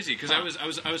 That's So, crazy because I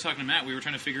was talking to Matt. We were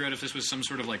trying to figure out if this was some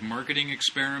sort of like marketing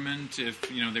experiment. If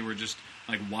they were just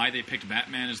like why they picked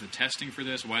Batman as the testing for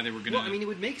this. Why they were going to. Well, I mean, it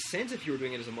would make sense if you were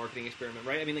doing it as a marketing experiment,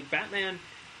 right? I mean, like Batman.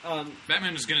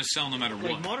 Batman is going to sell no matter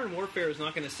Like what. Modern Warfare is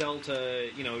not going to sell to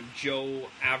Joe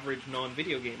average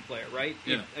non-video game player, right?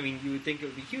 Yeah. I mean, you would think it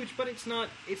would be huge, but it's not.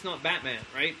 It's not Batman,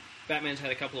 right? Batman's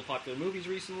had a couple of popular movies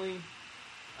recently.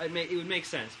 It would make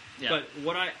sense. Yeah.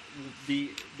 But the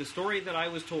story that I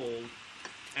was told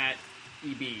at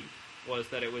EB was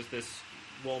that it was this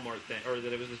Walmart thing, or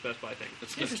that it was this Best Buy thing.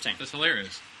 That's interesting. That's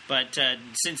hilarious. But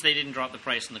since they didn't drop the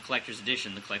price on the collector's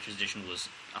edition was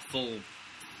a full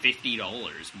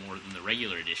 $50 more than the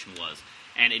regular edition was.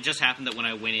 And it just happened that when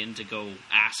I went in to go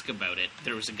ask about it,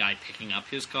 there was a guy picking up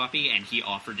his copy, and he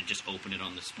offered to just open it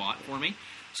on the spot for me.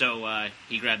 So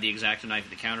he grabbed the X-Acto knife at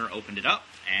the counter, opened it up,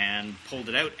 and pulled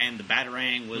it out, and the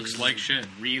Batarang was Looks like shit.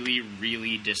 really,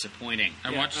 really disappointing.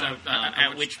 I watched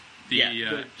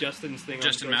Justin's thing.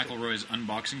 Justin on Joystick. McElroy's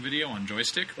unboxing video on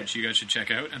Joystick, which you guys should check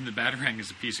out. And the Batarang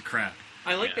is a piece of crap.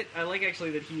 I like that. I like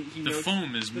actually that he The notes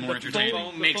foam is more entertaining.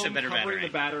 foam makes a better covering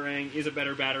Batarang. The Batarang is a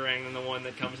better Batarang than the one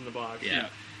that comes in the box. Yeah.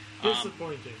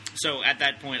 Disappointing. So at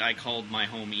that point, I called my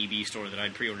home EB store that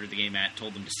I'd pre-ordered the game at,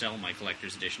 told them to sell my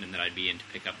collector's edition, and that I'd be in to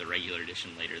pick up the regular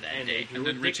edition later that And day. Drew And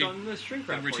then picked Richie- on the shrink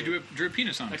wrap. And Richie for you. drew a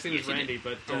penis on it. Actually, it was Yes, he Randy, did.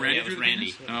 but Oh, Randy yeah, it was drew the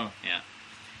penis? Randy. Oh. Yeah.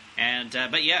 And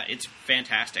but yeah, it's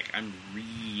fantastic. I'm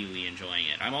really enjoying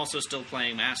it. I'm also still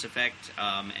playing Mass Effect,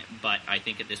 but I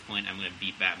think at this point I'm going to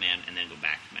beat Batman and then go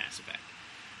back to Mass Effect.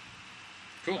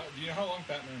 Cool. Do you know how long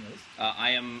Batman is?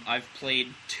 I've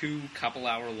played 2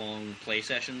 couple-hour-long play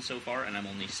sessions so far, and I'm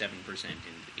only 7% into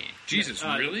the game. Jesus,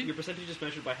 really? Your percentage is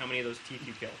measured by how many of those teeth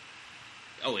you kill.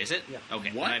 Oh, is it? Yeah.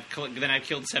 Okay. What? Then I've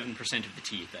killed 7% of the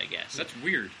teeth, I guess. That's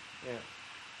weird. Yeah.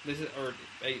 This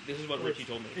is what Richie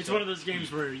told me. It's So- one of those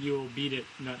games where you'll beat it,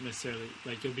 not necessarily.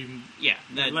 Like, you'll be Yeah,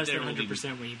 less there than will be-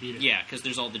 100% when you beat it. Yeah, because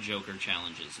there's all the Joker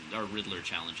challenges, or Riddler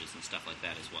challenges and stuff like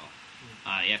that as well.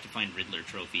 You have to find Riddler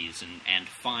trophies and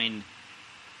find,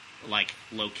 like,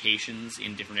 locations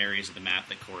in different areas of the map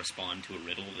that correspond to a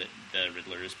riddle that the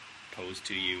Riddler has posed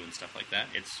to you and stuff like that.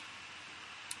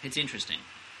 It's interesting.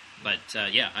 But,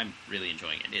 yeah, I'm really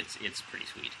enjoying it. It's pretty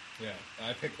sweet. Yeah,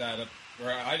 I picked that up. Or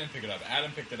I didn't pick it up.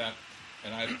 Adam picked it up,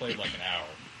 and I played like an hour,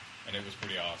 and it was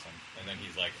pretty awesome. And then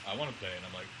he's like, "I want to play," and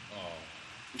I'm like,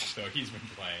 "Oh." So he's been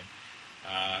playing.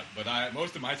 But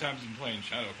most of my time's been playing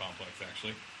Shadow Complex,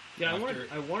 actually. Yeah, After-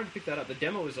 I wanted to pick that up. The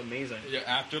demo is amazing. Yeah,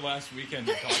 after last weekend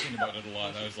talking about it a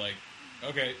lot, I was like,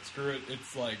 okay, screw it.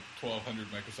 It's like 1,200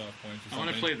 Microsoft points or something. I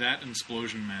want to play that and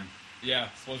Explosion Man. Yeah,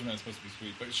 Explosion Man is supposed to be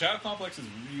sweet. But Shadow Complex is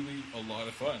really a lot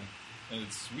of fun. And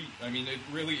it's sweet. I mean, it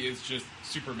really is just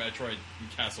Super Metroid and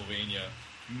Castlevania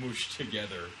mushed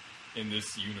together in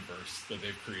this universe that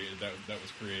they've created, that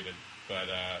was created. But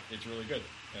it's really good.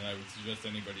 And I would suggest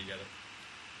anybody get it.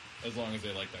 As long as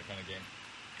they like that kind of game.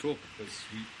 Cool. It's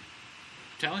sweet.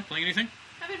 Tally, playing anything?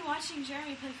 I've been watching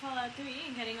Jeremy play Fallout 3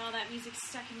 and getting all that music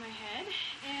stuck in my head.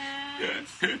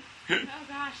 And oh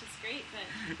gosh, it's great.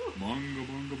 But Bongo,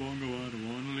 bongo, bongo, I don't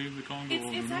want to leave the Congo.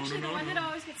 it's no, actually no, the no, one no. that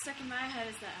always gets stuck in my head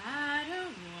is that I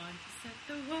don't want to set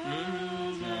the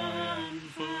world on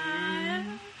fire.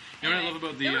 You know what I love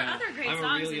about the? There were other great I'm a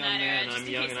songs really in young that man. era, just I'm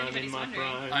in young case and I'm in anybody's my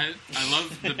wondering. prime. I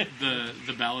love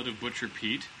the Ballad of Butcher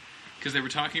Pete because they were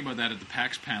talking about that at the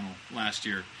PAX panel last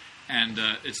year, and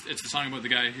it's the song about the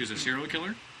guy who's a serial killer,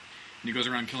 and he goes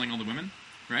around killing all the women,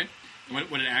 right?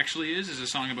 What it actually is a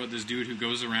song about this dude who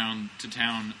goes around to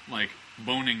town like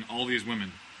boning all these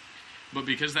women, but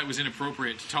because that was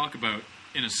inappropriate to talk about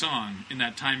in a song in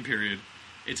that time period,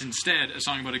 it's instead a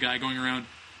song about a guy going around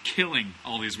killing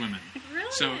all these women.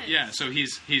 Brilliant. So yeah, so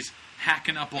he's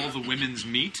hacking up all the women's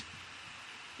meat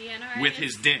The NRA with is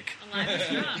his dick. alive and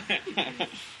strong.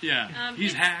 Yeah,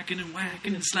 he's it's- hacking and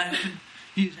whacking and slapping.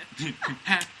 He's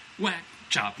hack, whack,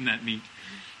 chopping that meat.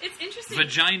 It's interesting.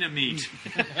 Vagina meat.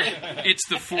 It's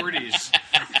the 40s.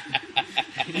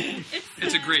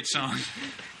 It's a great song.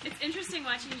 It's interesting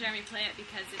watching Jeremy play it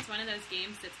because it's one of those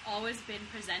games that's always been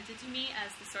presented to me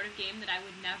as the sort of game that I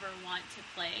would never want to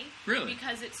play. Really?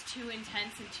 Because it's too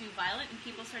intense and too violent, and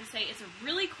people sort of say it's a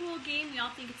really cool game. We all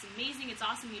think it's amazing, it's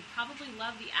awesome. You'd probably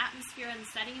love the atmosphere and the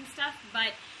setting and stuff,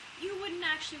 but you wouldn't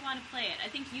actually want to play it. I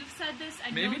think you've said this. I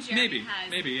know Jeremy has.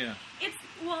 Maybe, yeah. It's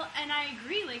and I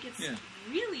agree. Like it's Yeah.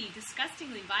 really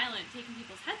disgustingly violent, taking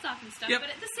people's heads off and stuff. Yep. But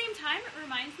at the same time, it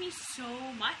reminds me so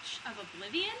much of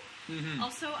Oblivion. Mm-hmm.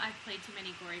 Also, I've played too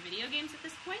many gory video games at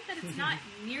this point that it's not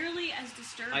nearly as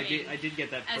disturbing. I did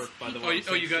get that as perk, by the people way.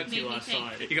 Oh, you got- since you Made me last think.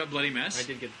 saw it. You got Bloody Mess? I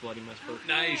did get the Bloody Mess perk.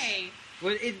 Nice. Okay.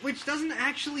 Which doesn't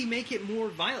actually make it more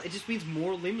violent. It just means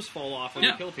more limbs fall off when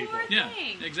Yeah. you kill people. Poor Yeah,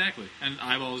 thing. exactly. And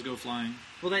eyeballs go flying.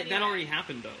 Well, that Yeah. already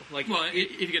happened, though. Like, Well,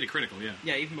 if you get a critical, yeah.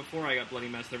 yeah, even before I got Bloody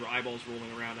Mess, there were eyeballs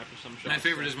rolling around after some shots. My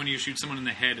favorite is when you shoot someone in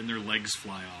the head and their legs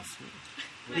fly off.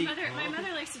 My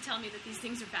mother likes to tell me that these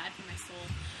things are bad for my soul.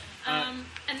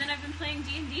 And then I've been playing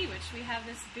D&D, which we have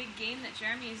this big game that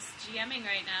Jeremy's GMing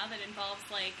right now that involves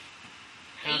like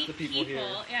Half 8 the people here.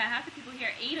 Yeah, half the people here,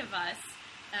 8 of us,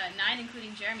 9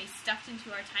 including Jeremy, stuffed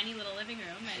into our tiny little living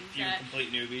room, and Few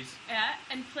complete newbies. yeah,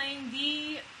 and playing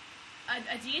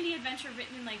a D&D adventure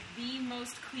written in like the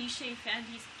most cliche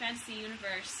fantasy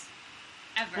universe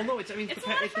ever. Well, no, it's a lot of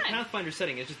it's the fun. Pathfinder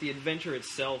setting. It's just the adventure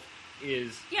itself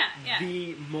is Yeah.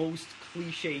 the most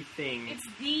cliche thing. It's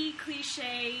the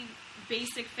cliche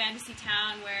basic fantasy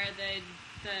town where the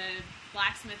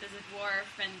blacksmith is a dwarf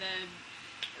and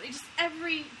just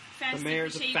every fantasy The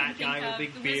mayor's a cliche you fat can think guy with a of.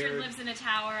 big The beard. wizard lives in a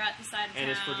tower at the side of and town.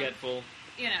 is forgetful.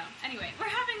 You know. Anyway, we're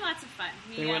having lots of fun.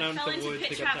 We They went out fell into the into woods,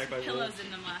 pit they got traps attacked with by pillows wolves.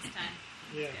 in them last time.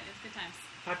 Yeah. It was good times.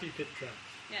 Happy pit trap.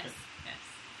 Yes.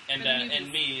 And For the newbies.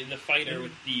 and me, the fighter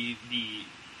with the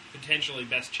potentially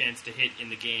best chance to hit in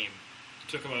the game,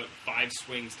 took about 5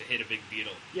 swings to hit a big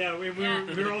beetle. Yeah, we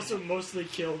were also mostly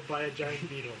killed by a giant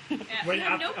beetle. Yeah, When we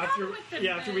have no after- problem with the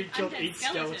after we killed undead 8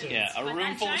 skeletons. Yeah, a But room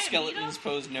that full of giant skeletons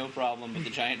beetle? posed no problem, but the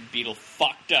giant beetle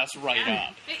fucked us right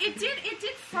up. It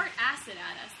did fart acid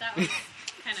at us. That was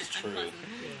kind of true. unpleasant.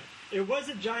 Yeah. It was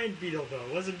a giant beetle, though.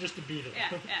 It wasn't just a beetle. Yeah.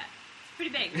 It's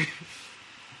pretty big.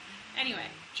 Anyway,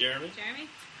 Jeremy? Jeremy?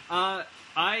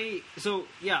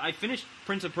 I finished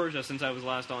Prince of Persia since I was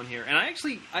last on here, and I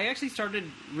actually started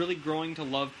really growing to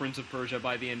love Prince of Persia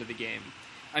by the end of the game.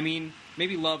 I mean,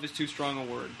 maybe love is too strong a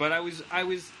word, but I was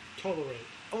Tolerate.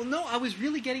 oh no, I was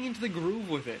really getting into the groove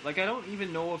with it. Like, I don't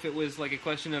even know if it was like a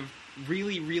question of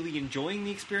really, really enjoying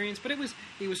the experience, but it was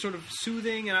sort of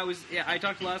soothing, and I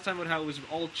talked last time about how it was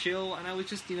all chill, and I was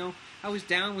just, I was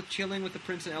down with chilling with the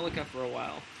Prince and Elika for a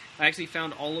while. I actually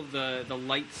found all of the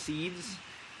light seeds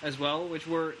as well, which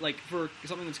were, like, for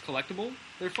something that's collectible,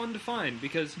 they're fun to find,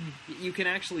 because you can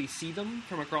actually see them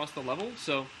from across the level,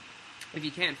 so if you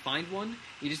can't find one,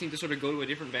 you just need to sort of go to a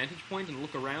different vantage point and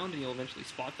look around, and you'll eventually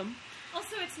spot them.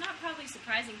 Also, it's not probably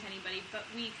surprising to anybody, but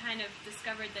we kind of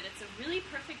discovered that it's a really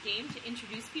perfect game to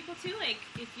introduce people to. Like,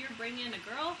 if you're bringing a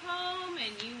girl home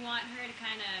and you want her to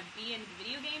kind of be into the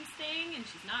video games thing, and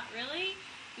she's not really,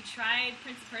 we tried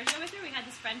Prince of Persia with her. We had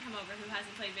this friend come over who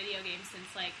hasn't played video games since,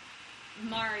 like,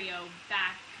 Mario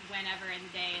back whenever in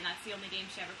the day, and that's the only game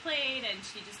she ever played, and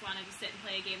she just wanted to sit and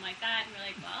play a game like that, and we're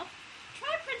like, well,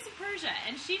 try Prince of Persia.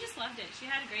 And she just loved it. She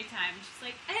had a great time. She's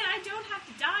like, and I don't have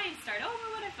to die and start over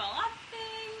when I fall off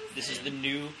things. This is the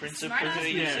new Prince of Smart Persia, Ass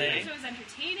you Prince of say? Persia was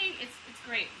entertaining. It's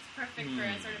great. It's perfect for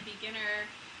a sort of beginner,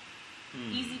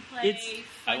 easy play.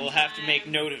 I will have to make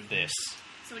fun note of this,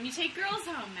 So when you take girls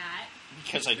home, Matt,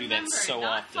 because I do that remember, so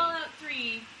not often. Fallout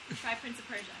 3, try Prince of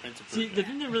Persia. Prince of See, Persia. the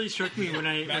thing that really struck me when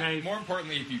I More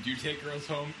importantly, if you do take girls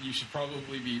home, you should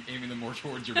probably be aiming them more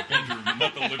towards your bedroom and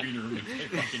not the living room.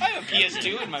 If they fucking I have a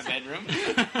PS2 in my bedroom.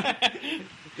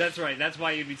 That's right. That's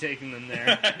why you'd be taking them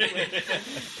there.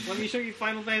 Let me show you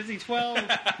Final Fantasy 12.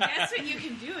 Guess what you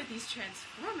can do with these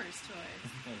Transformers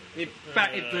toys? It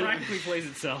practically plays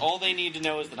itself. All they need to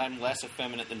know is that I'm less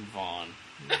effeminate than Vaughn.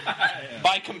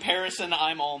 By comparison,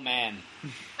 I'm all man.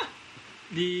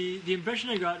 the impression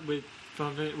I got with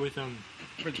Prince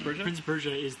of Persia? Prince of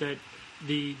Persia is that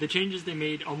the changes they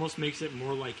made almost makes it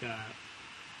more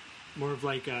of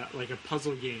like a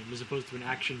puzzle game as opposed to an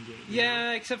action game. you know?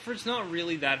 Yeah, except for it's not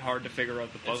really that hard to figure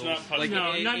out the puzzles. not puzzle.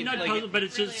 No, not like, puzzle, but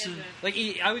it's Really just isn't. Like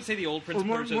I would say the old Prince or of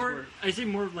more Persias were. I say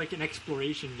more of like an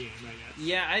exploration game, I guess.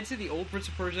 Yeah, I'd say the old Prince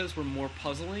of Persias were more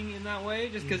puzzling in that way,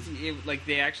 just because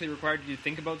they actually required you to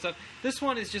think about stuff. This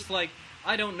one is just like,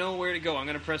 I don't know where to go. I'm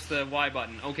going to press the Y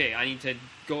button. Okay, I need to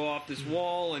go off this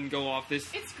wall and go off this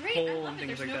It's great. pole I love and it.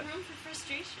 things There's like no that. room for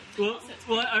frustration. Well, Also, it's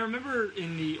well, great. I remember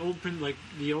in the old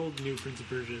the old new Prince of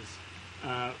Persia's,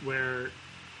 where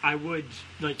I would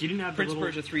like you didn't have Prince the of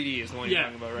little, Persia 3D is the one you're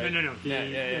talking about, right? No.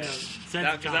 Yeah. Sense That,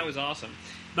 of 'cause that Time. was awesome.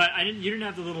 But you didn't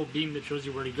have the little beam that shows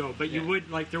you where to go. But you Yeah.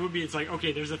 would there would be. It's like,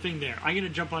 okay, there's a thing there. I'm going to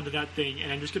jump onto that thing,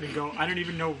 and I'm just going to go. I don't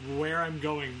even know where I'm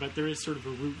going, but there is sort of a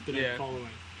route that Yeah. I'm following.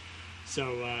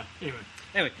 So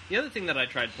Anyway, the other thing that I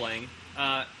tried playing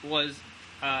was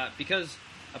because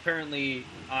apparently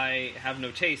I have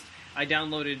no taste. I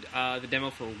downloaded the demo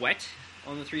for Wet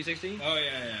on the 360, Oh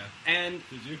yeah. and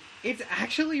Did you? it's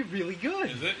actually really good.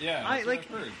 Is it? Yeah. I that's like-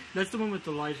 what I've heard. that's the one with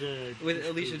Alicia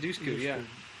Dushku, yeah.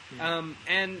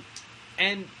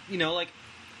 And you know, like,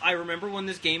 I remember when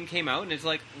this game came out, and it's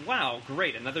like, wow,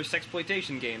 great, another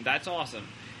sexploitation game. That's awesome.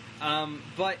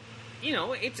 But you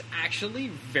know, it's actually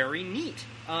very neat.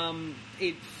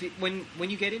 When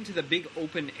you get into the big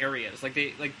open areas, I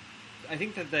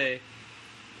think that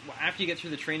after you get through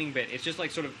the training bit, it's just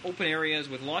like sort of open areas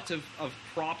with lots of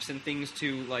props and things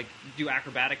to like do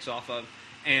acrobatics off of,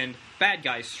 and bad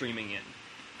guys streaming in.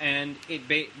 And it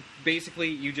basically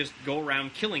you just go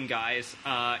around killing guys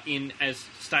in as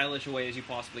stylish a way as you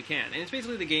possibly can. And it's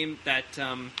basically the game that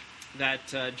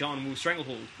John Woo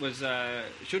Stranglehold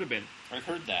should have been. I've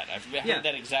heard that. I've heard Yeah.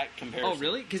 that exact comparison. Oh,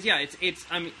 really? Because yeah, it's.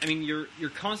 I mean, you're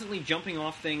constantly jumping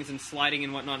off things and sliding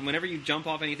and whatnot. And whenever you jump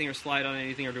off anything or slide on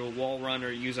anything or do a wall run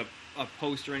or use a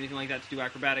post or anything like that to do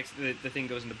acrobatics, the thing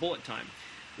goes into bullet time.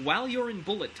 While you're in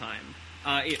bullet time,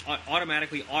 it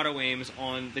automatically auto aims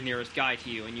on the nearest guy to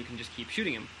you, and you can just keep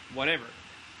shooting him, whatever.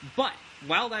 But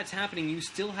while that's happening, you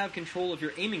still have control of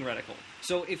your aiming reticle.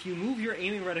 So if you move your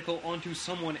aiming reticle onto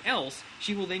someone else,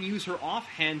 she will then use her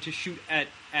offhand to shoot at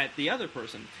the other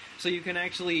person. So you can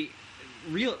actually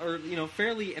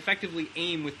fairly effectively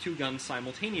aim with two guns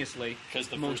simultaneously. Because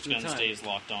the most first of gun the time. stays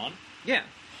locked on. Yeah.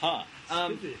 Huh.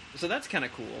 So that's kind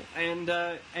of cool, and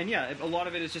yeah, a lot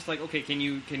of it is just like, okay, can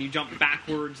you jump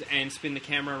backwards and spin the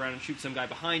camera around and shoot some guy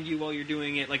behind you while you're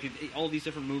doing it? Like all these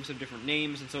different moves have different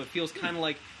names, and so it feels kind of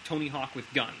like Tony Hawk with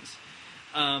guns,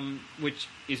 which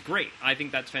is great. I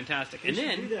think that's fantastic. They And should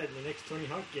then do that in the next Tony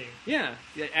Hawk game. yeah,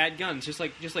 add guns, just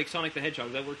like Sonic the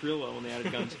Hedgehog. That worked real well when they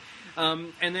added guns.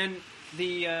 And then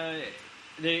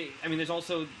there's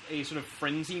also a sort of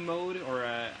frenzy mode or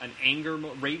an anger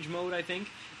rage mode, I think,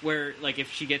 where like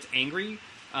if she gets angry,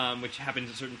 which happens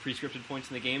at certain pre-scripted points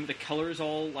in the game, the colors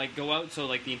all like go out, so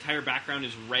like the entire background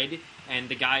is red and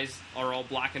the guys are all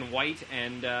black and white,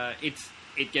 and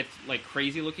it gets like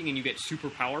crazy looking and you get super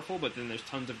powerful, but then there's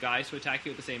tons of guys to attack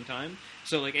you at the same time.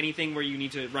 So like anything where you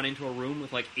need to run into a room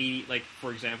with like 80, like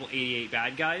for example 88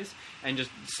 bad guys and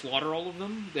just slaughter all of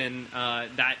them, then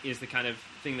that is the kind of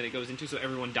thing that it goes into. So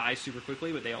everyone dies super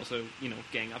quickly, but they also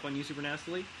gang up on you super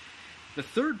nastily. The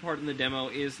third part in the demo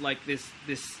is like this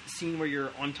scene where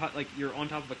you're on top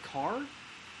of a car,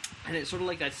 and it's sort of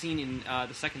like that scene in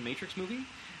the second Matrix movie,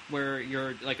 where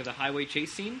you're like the highway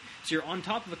chase scene. So you're on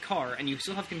top of a car, and you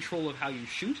still have control of how you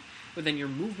shoot, but then your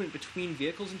movement between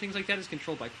vehicles and things like that is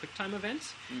controlled by QuickTime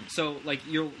events. So like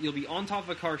you'll be on top of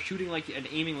a car shooting and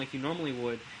aiming like you normally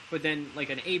would, but then like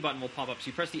an A button will pop up. So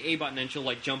you press the A button, and she'll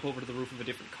like jump over to the roof of a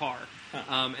different car.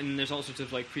 And then there's all sorts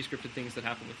of like pre-scripted things that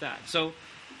happen with that. So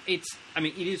it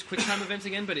is QuickTime events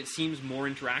again, but it seems more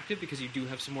interactive because you do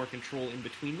have some more control in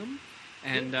between them.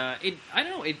 And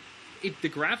the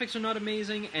graphics are not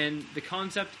amazing, and the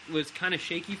concept was kind of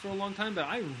shaky for a long time, but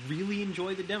I really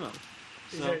enjoyed the demo.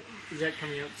 So Is that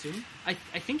coming out soon? I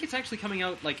think it's actually coming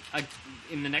out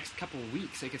in the next couple of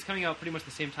weeks. Like, it's coming out pretty much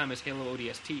the same time as Halo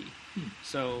ODST.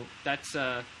 So that's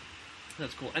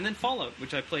cool. And then Fallout,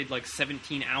 which I played like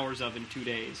 17 hours of in 2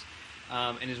 days,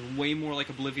 and is way more like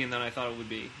Oblivion than I thought it would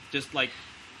be. Just like,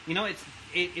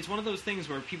 it's one of those things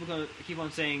where people keep on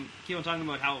talking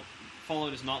about how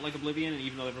Fallout is not like Oblivion, and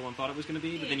even though everyone thought it was going to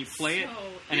be, but then you play it,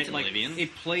 and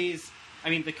it plays. I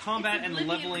mean, the combat and the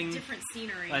leveling, different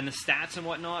scenery, and the stats and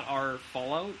whatnot are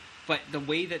Fallout, but the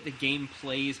way that the game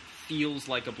plays feels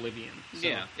like Oblivion. So,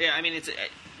 yeah. I mean, it's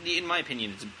in my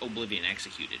opinion, it's Oblivion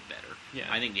executed better. Yeah.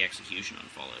 I think the execution on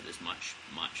Fallout is much,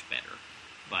 much better.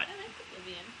 But I like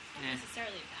Oblivion. It's not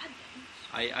necessarily a bad thing.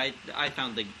 I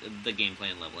found the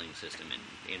gameplay and leveling system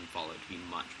in Fallout to be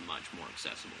much, much more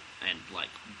accessible and like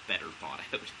better thought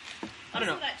out. I don't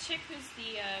know. That chick who's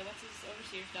the what's his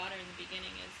overseer's daughter in the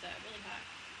beginning is really hot.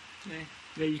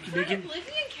 Yeah, you For an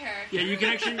Oblivion character. Yeah, you can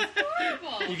actually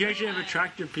horrible. you can actually have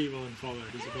attractive people in Fallout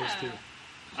as opposed to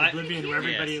Oblivion, where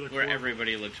everybody looked horrible.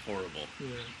 Everybody looked horrible.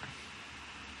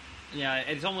 Yeah,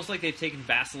 it's almost like they've taken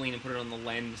Vaseline and put it on the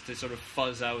lens to sort of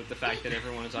fuzz out the fact that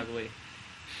everyone is ugly.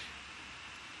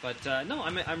 But no,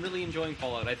 I'm really enjoying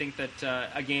Fallout. I think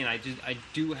that again, I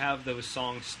do have those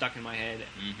songs stuck in my head,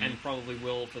 and probably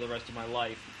will for the rest of my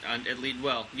life. And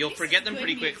you'll forget them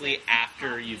pretty quickly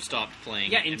after you've stopped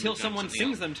playing. Yeah, until someone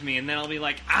sings them to me, and then I'll be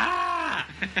like, ah!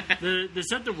 The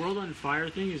set the world on fire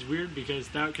thing is weird because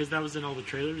that was in all the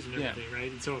trailers and everything,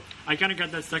 right? And so I kind of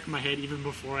got that stuck in my head even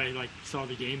before I saw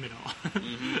the game at all.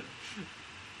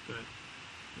 But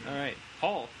all right,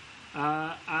 Paul.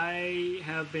 I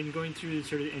have been going through the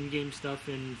sort of end game stuff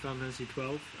in Final Fantasy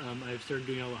XII. I've started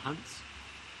doing all the hunts,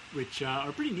 which are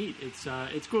pretty neat.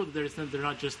 It's cool that they're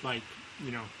not just like,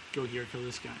 go here, kill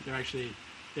this guy. They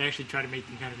actually try to make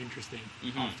them kind of interesting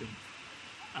often.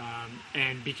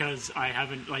 And because I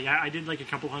haven't I did a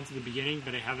couple hunts at the beginning,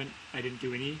 but I didn't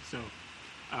do any, so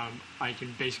I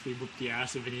can basically whoop the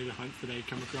ass of any of the hunts that I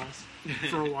come across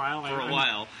for a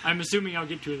while. I'm assuming I'll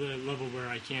get to the level where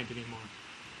I can't anymore.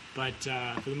 But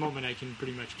for the moment, I can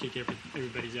pretty much kick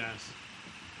everybody's ass.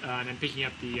 And I'm picking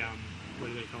up the, what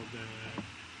are they called?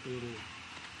 The little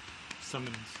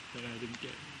summons that I didn't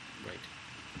get.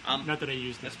 Right. Not that I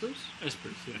used them. Espers?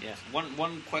 Espers, yeah. Yes.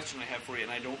 One question I have for you,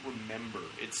 and I don't remember.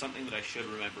 It's something that I should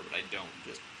remember, but I don't,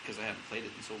 just because I haven't played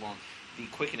it in so long. The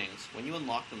quickenings, when you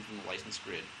unlock them from the license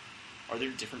grid, are there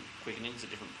different quickenings at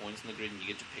different points in the grid, and you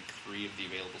get to pick 3 of the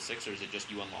available 6, or is it just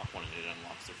you unlock one and it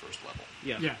unlocks the first level?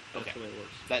 Yeah. That's Okay. the way it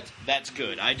works. That's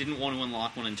good. I didn't want to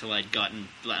unlock one until I'd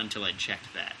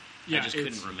checked that. Yeah, I just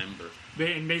couldn't remember.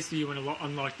 And basically, you want to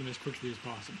unlock them as quickly as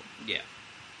possible, Yeah.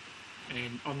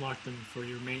 and unlock them for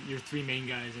your 3 main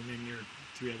guys, and then your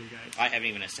 3 other guys. I haven't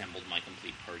even assembled my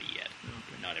complete party yet.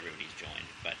 Okay. Not everybody's joined,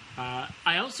 but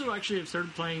I also actually have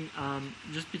started playing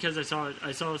just because I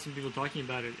saw some people talking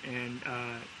about it, and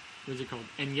what's it called?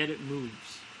 And Yet It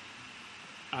Moves,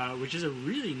 which is a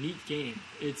really neat game.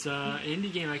 It's an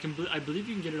indie game. I believe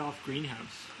you can get it off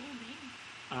Greenhouse.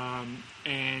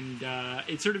 And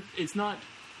it's sort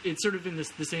of in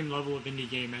the same level of indie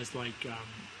game as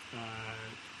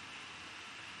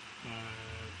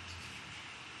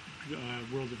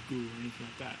World of Goo or anything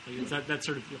like that. It's that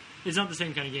sort of. It's not the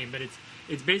same kind of game, but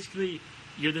it's basically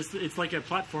it's like a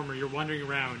platformer. You're wandering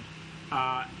around,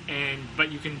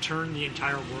 but you can turn the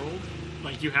entire world.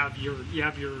 Like you have your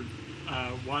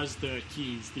WASD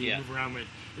keys that you move around with,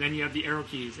 and then you have the arrow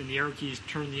keys, and the arrow keys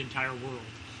turn the entire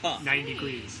world 90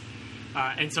 degrees.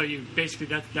 And so you basically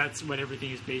that's what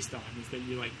everything is based on, is that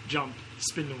you jump,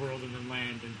 spin the world, and then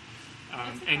land,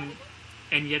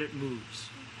 and yet it moves.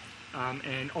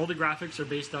 And all the graphics are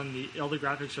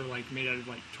made out of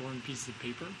torn pieces of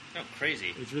paper. Oh,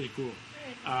 crazy! It's really cool,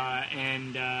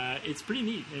 and it's pretty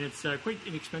neat, and it's quite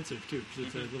inexpensive too,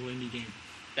 because it's a little indie game.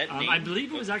 I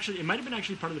believe it might have been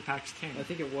actually part of the PAX 10. I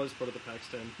think it was part of the PAX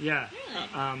 10. Yeah,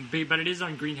 Really? but it is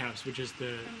on Greenhouse, which is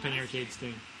the Penny Arcades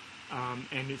thing,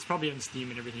 and it's probably on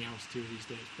Steam and everything else too these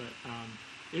days. But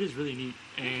it is really neat,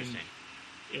 and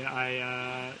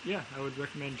I would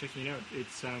recommend checking it out.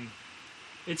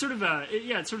 It's sort of a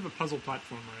puzzle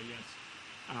platformer, I guess,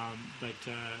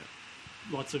 but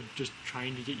lots of just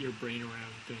trying to get your brain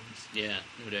around things. Yeah,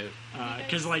 no doubt.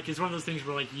 Because it's one of those things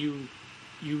where you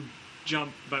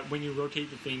jump, but when you rotate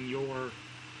the thing, your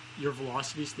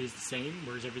velocity stays the same,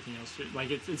 whereas everything else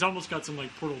it's almost got some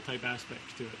Portal type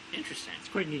aspects to it. Interesting. It's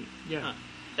quite neat. Yeah.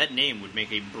 That name would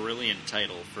make a brilliant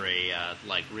title for a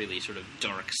really sort of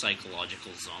dark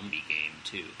psychological zombie game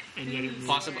too. And yet it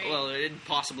It'd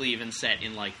possibly even set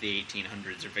in like the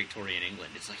 1800s or Victorian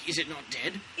England. It's like, is it not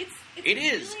dead? It's It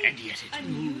is, really and yet it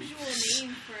unusual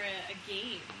name for a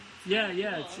game.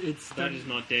 yeah, Cool. it's That is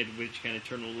not dead, which can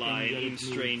eternal lie, And yet in it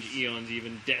strange moves. eons,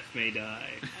 even death may die.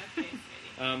 Okay,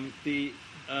 sweetie.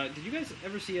 Did you guys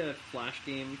ever see a Flash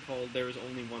game called There Is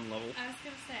Only One Level? I was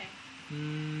gonna say.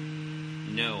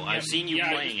 No, I've seen you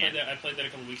playing it. I played that a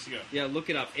couple weeks ago. Yeah, look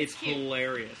it up. It's cute.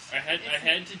 hilarious. I had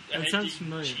That to sounds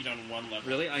familiar. cheat on one level.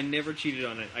 Really? I never cheated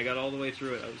on it. I got all the way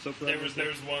through it. I was so proud There of was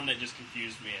myself. one that just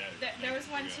confused me. There was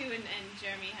one too, and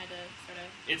Jeremy had to sort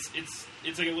of.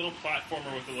 It's like a little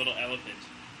platformer with a little elephant,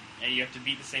 and you have to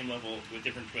beat the same level with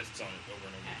different twists on it over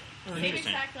and over again. Oh, Same interesting.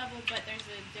 exact level, but there's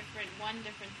one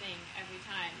different thing every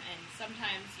time, and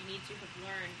sometimes you need to have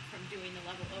learned from doing the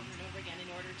level over and over again in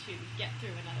order to get through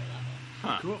another level.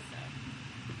 Huh. cool. So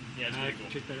Yeah, it's I really have to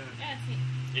cool. check that out. yeah, it's neat.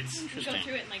 It's You can go Interesting.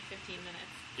 through it in like 15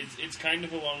 minutes. it's kind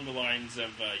of along the lines of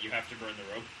you have to burn the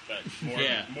rope, but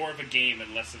Yeah. more of a game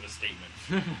and less of a statement.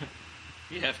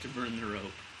 You have to burn the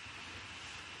rope.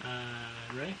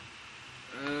 Ray?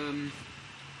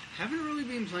 Haven't really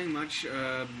been playing much.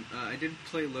 I did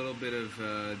play a little bit of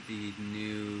the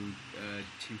new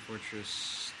Team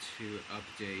Fortress 2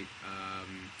 update.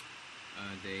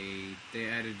 They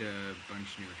added a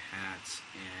bunch of new hats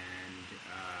and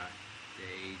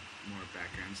more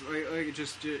backgrounds, like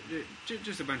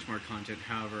just a bunch more content.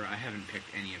 However, I haven't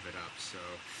picked any of it up, so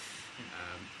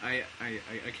I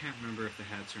can't remember if the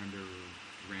hats are under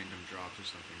random drops or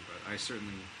something. But I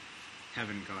certainly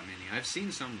haven't gotten any. I've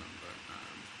seen some of them, but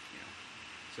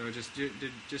so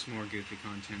just more goofy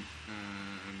content.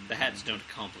 The hats don't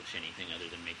accomplish anything other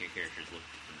than make your characters look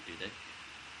different, do they?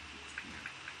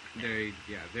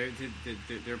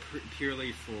 They're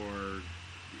purely for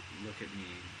look at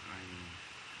me,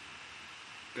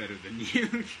 I'm better than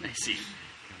you. I see.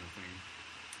 Kind of thing.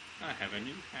 I have a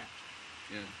new hat.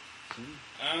 Yeah.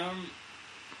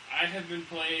 I have been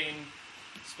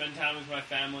spend time with my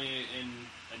family in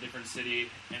a different city,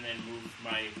 and then move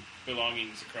my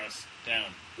belongings across town.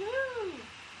 Woo!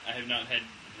 I have not had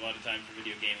a lot of time for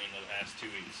video gaming the past 2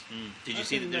 weeks. Did you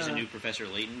see that there's a new Professor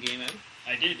Layton game out?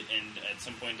 I did, and at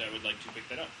some point I would like to pick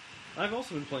that up. I've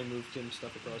also been playing Move Tim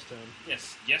stuff across town.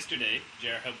 Yes, yesterday,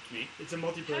 JR helped me. It's a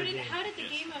multiplayer game. How did the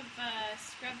Yes. game of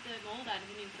Scrub the Mold out of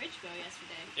the new fridge go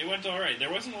yesterday? It went alright. There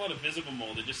wasn't a lot of visible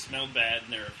mold. It just smelled bad,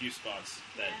 and there were a few spots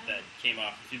that came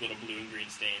off, a few little blue and green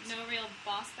stains. No real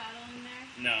boss battle in there?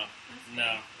 No, That's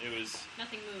no. good.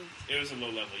 Nothing moved. It was a low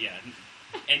level, yeah.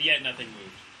 And yet nothing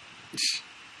moved.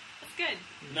 That's good.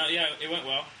 No, yeah, it went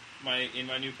well. In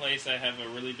my new place, I have a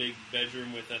really big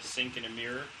bedroom with a sink and a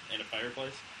mirror and a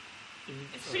fireplace.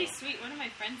 It's pretty sweet. One of my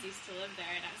friends used to live there,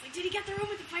 and I was like, "Did he get the room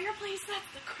with the fireplace? That's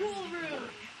the cool room."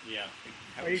 Yeah.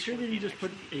 Are you sure that you just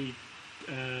put a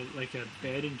like a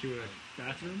bed into a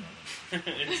bathroom?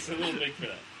 It's a little big for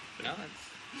that. No,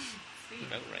 that's Sweet.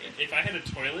 about right. If I had a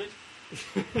toilet,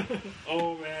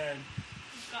 oh man.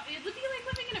 God, it would be like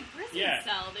living in a prison Yeah.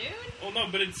 cell, dude. Oh no,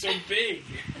 but it's so big.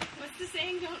 What's the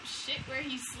saying? Don't shit where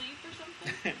you sleep or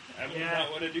something? I would Yeah.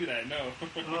 not want to do that. No.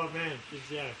 Oh man, 'cause,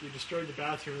 yeah. If you destroyed the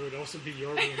bathroom, it would also be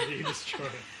your room that you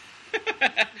destroyed.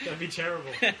 That'd be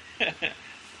terrible.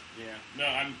 Yeah. No,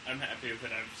 I'm happy with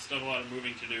it. I've still have a lot of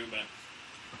moving to do, but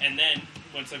and then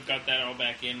once I've got that all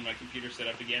back in, my computer set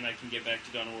up again, I can get back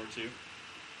to Dawn of War 2.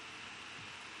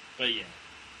 But yeah.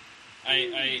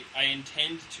 I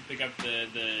intend to pick up the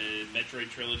Metroid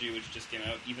trilogy, which just came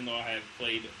out, even though I have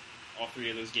played all three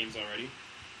of those games already.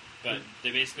 But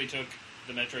they basically took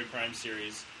the Metroid Prime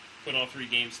series, put all three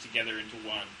games together into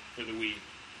one for the Wii,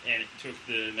 and it took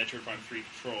the Metroid Prime 3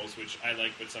 controls, which I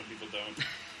like, but some people don't.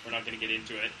 We're not going to get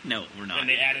into it. No, we're not. And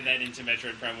they added that into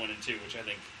Metroid Prime 1 and 2, which I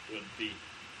think would be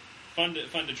fun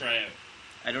to try out.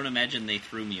 I don't imagine they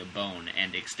threw me a bone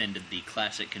and extended the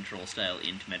classic control style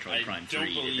into Metroid Prime 3, I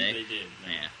don't believe did they did.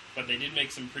 No. Yeah. But they did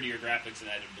make some prettier graphics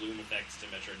and added bloom effects to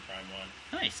Metroid Prime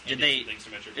 1. Nice. And Did did they? some things to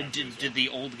Metroid Prime 2 as well. Did the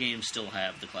old game still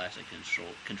have the classic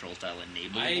control style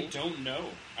enabled? I don't know.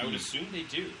 I would assume they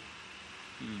do,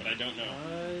 but I don't know.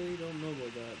 I don't know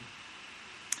about that.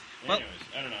 Well, Anyways,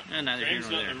 I don't know. neither here Graham's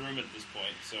nor not in there. the room at this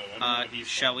point, so I don't know what he's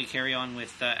Shall we carry on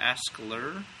with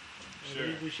Askler? I Sure.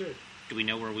 believe we should. Do we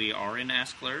know where we are in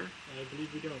Askler? I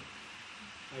believe we don't.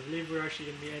 I believe we're actually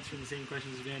going to be answering the same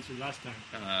questions as we answered last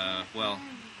time. Well,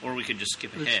 or we could just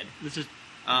skip ahead. Let's just.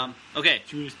 Okay.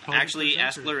 Should we just pause it Actually, for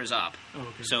a sec, or- Askler is up. Oh,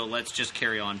 okay. So let's just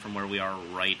carry on from where we are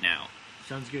right now.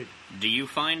 Sounds good. Do you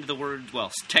find the words...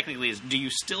 Well, technically, do you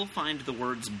still find the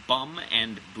words bum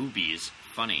and boobies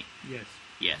funny? Yes.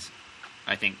 Yes.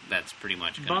 I think that's pretty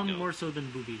much going Bum to go. more so than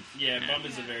boobies. Yeah, bum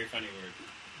is a very funny word,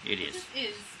 It It is. just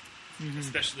is. Mm-hmm.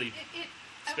 especially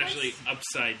I especially once-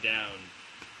 upside down.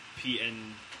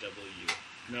 PNW.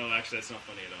 No, actually, that's not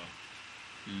funny at all.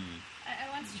 I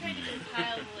once tried to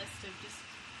compile a list of just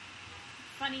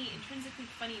intrinsically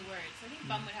funny words. I think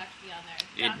bum would have to be on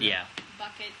there. Bucket,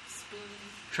 bucket, spoon.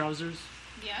 Trousers.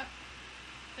 Yep.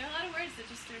 There are a lot of words that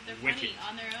just they're Wicked. funny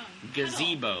on their own.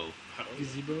 Gazebo.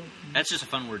 Gazebo. That's just a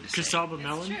fun word to say. Cassava It's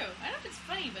melon. true. I don't know if it's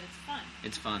funny, but it's fun.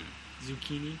 It's fun.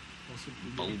 Zucchini. Also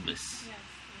Bulbous. Yes.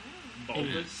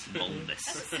 Bulbous. Bulbous.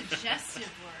 That's a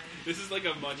suggestive word. This is like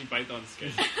a Monty Python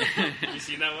sketch. You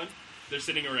seen that one? They're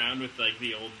sitting around with like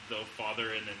the father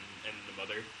and the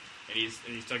mother, and he's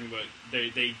talking about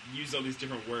they use all these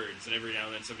different words, and every now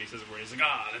and then somebody says a word. He's like,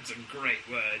 that's a great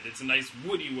word. It's a nice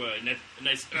woody word, a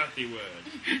nice earthy word.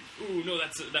 Ooh, no,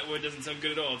 that word doesn't sound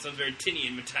good at all. It sounds very tinny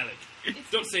and metallic.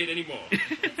 Don't say it anymore.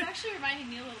 It's actually reminding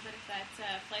me a little bit of that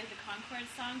Flight of the Conchords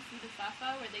song, Fou de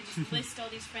Fafa, where they just list all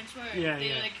these French words.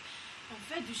 They're like, on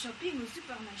fait du shopping au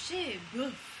supermarché,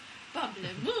 boeuf,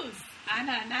 pamplemousse,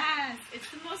 ananas. It's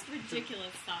the most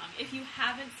ridiculous song. If you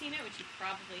haven't seen it, which you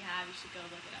probably have, you should go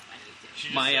look it up on YouTube.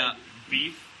 She just said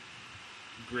beef,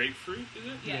 grapefruit, is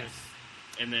it? Yes.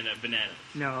 And then a banana.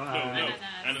 No.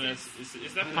 Ananas.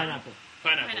 Is that Pineapple.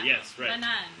 Pineapple. Yes, right.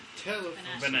 Banana.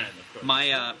 Banana, of course.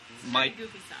 My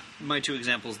Goofy song. my two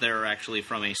examples there are actually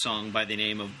from a song by the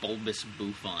name of Bulbous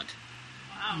Bouffant.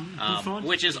 Wow. Bouffant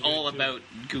Which is is all good, too. about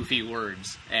goofy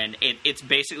words, and it's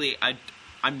basically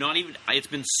I'm not even. It's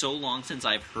been so long since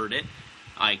I've heard it,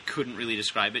 I couldn't really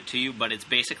describe it to you. But it's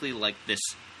basically like this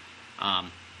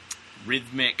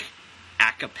rhythmic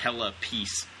a cappella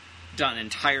piece done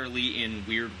entirely in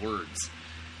weird words,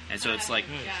 and so it's like,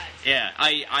 yeah,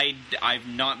 I've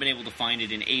not been able to find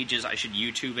it in ages. I should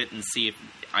YouTube it and see if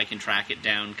I can track it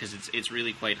down because it's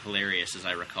really quite hilarious, as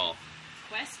I recall.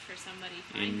 Quest for somebody.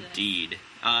 Find Indeed.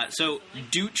 So,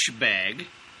 douchebag,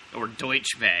 or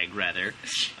Deutschbag, rather.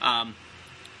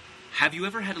 Have you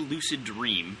ever had a lucid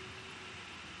dream?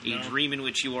 A dream in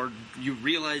which you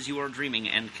realize you are dreaming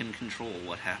and can control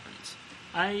what happens.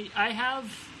 I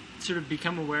have sort of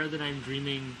become aware that I'm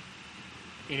dreaming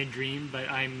in a dream, but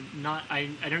I'm not. I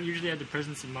don't usually have the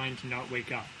presence of mind to not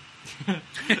wake up.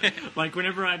 Like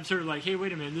whenever I'm sort of like, hey,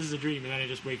 wait a minute, this is a dream, and then I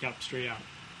just wake up straight up.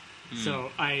 So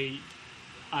I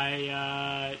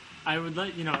would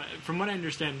like, from what I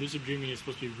understand, lucid dreaming is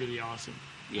supposed to be really awesome.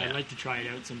 Yeah. I'd like to try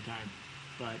it out sometime,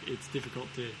 but it's difficult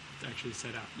to actually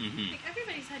set up. Mm-hmm. Like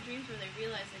everybody's had dreams where they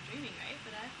realize they're dreaming, right?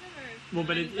 But I've never Well,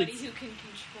 but known anybody it's who can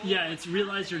control. yeah, what's it's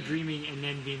realize you're happening. dreaming and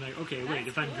then being like, okay, wait,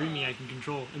 That's if I'm cool. dreaming, I can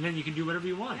control, and then you can do whatever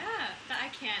you want. Yeah, I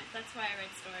can't. That's why I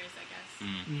write stories, I guess.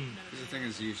 Mm. Never The did. thing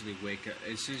is, you usually wake up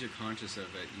as soon as you're conscious of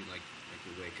it. You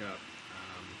you wake up.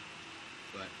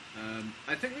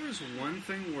 I think there was one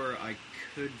thing where I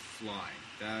could fly.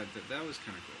 That was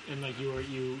kind of cool. And like you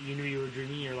knew you were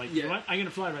dreaming. You're like, Yeah. you know what? I'm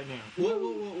gonna fly right now.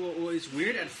 Well, it's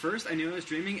weird. At first, I knew I was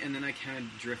dreaming, and then I kind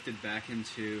of drifted back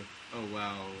into, oh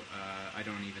wow, I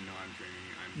don't even know I'm dreaming.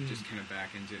 I'm just kind of back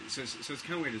into it. So it's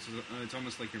kind of weird. It's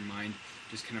almost like your mind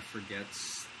just kind of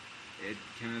forgets it,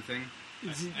 kind of thing.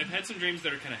 I've had some dreams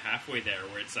that are kind of halfway there,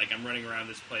 where it's like I'm running around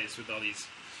this place with all these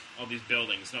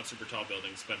buildings, not super tall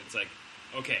buildings, but it's like,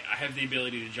 okay, I have the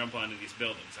ability to jump onto these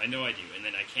buildings. I know I do, and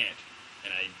then I can't,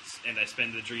 and I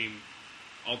spend the dream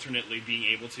alternately being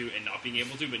able to and not being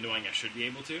able to, but knowing I should be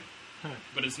able to. Huh.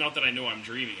 But it's not that I know I'm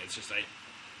dreaming. It's just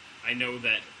I know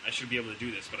that I should be able to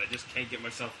do this, but I just can't get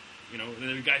myself. And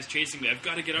the guy's chasing me. I've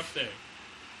got to get up there.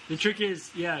 The trick is,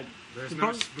 yeah. There's the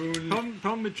no spoon.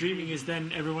 problem with dreaming is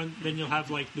then you'll have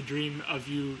like the dream of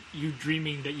you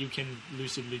dreaming that you can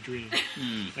lucidly dream,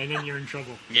 and then you're in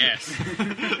trouble. Yes.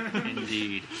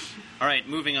 Indeed. All right,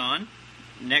 moving on.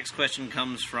 Next question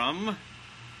comes from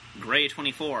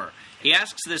Gray24. He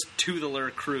asks this to the Lure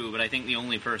crew, but I think the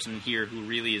only person here who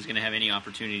really is going to have any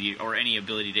opportunity or any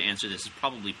ability to answer this is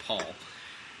probably Paul.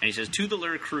 And he says, to the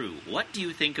Lure crew, what do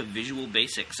you think of Visual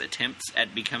Basic's attempts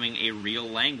at becoming a real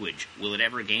language? Will it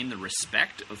ever gain the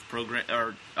respect of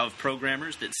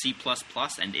programmers that C++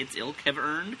 and its ilk have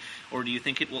earned? Or do you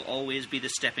think it will always be the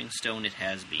stepping stone it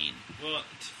has been? Well,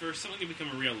 for something to become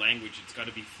a real language, it's got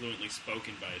to be fluently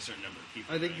spoken by a certain number of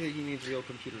people. I think right? that he needs real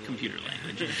computer Computer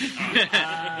language.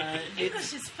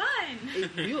 English is fun.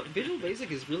 Visual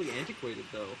Basic is really antiquated,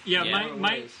 though. Yeah, Yeah.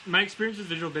 my experience with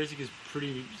Visual Basic is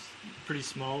pretty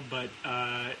small, but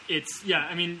I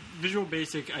mean, Visual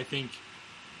Basic I think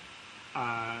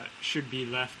should be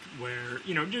left where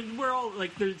we're all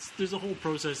like there's a whole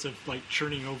process of like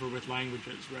churning over with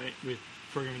languages, right? With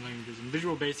programming languages, and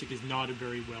Visual Basic is not a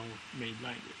very well made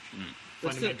language.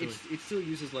 But still, fundamentally. it still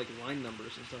uses like line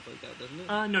numbers and stuff like that, doesn't it?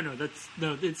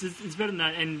 No, it's better than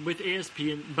that. And with ASP,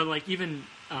 but like even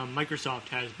Microsoft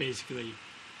has basically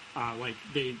like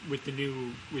they with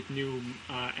new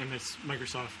MS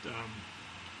Microsoft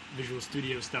Visual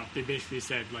Studio stuff. They basically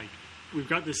said like we've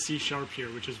got this C# here,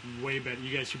 which is way better.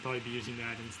 You guys should probably be using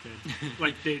that instead.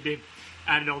 Like they've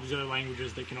added all these other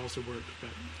languages that can also work.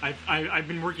 But I've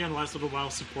been working on the last little while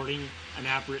supporting an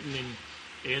app written in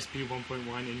ASP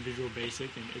 1.1 in Visual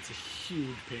Basic, and it's a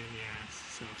huge pain in the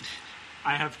ass. So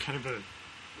I have kind of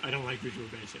I don't like Visual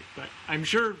Basic, but I'm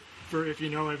sure for if you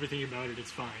know everything about it,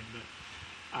 it's fine. But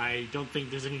I don't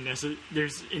think there's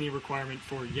any requirement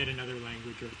for yet another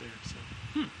language right there. So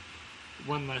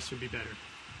one less would be better.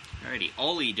 Alrighty.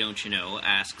 Ollie, don't you know,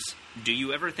 asks, do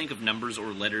you ever think of numbers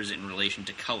or letters in relation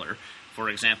to color? For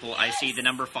example, I see the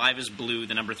number 5 is blue,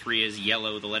 the number 3 is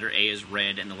yellow, the letter A is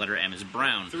red, and the letter M is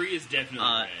brown. 3 is definitely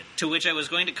red. To which I was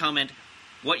going to comment,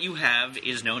 what you have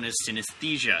is known as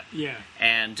synesthesia. Yeah.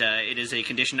 And it is a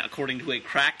condition, according to a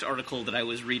Cracked article that I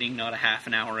was reading not a half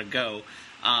an hour ago,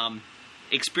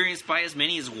 experienced by as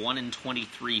many as 1 in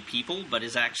 23 people, but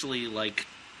is actually, like,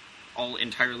 all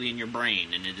entirely in your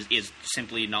brain, and it is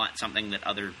simply not something that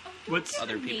other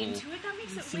other people. Name to it? That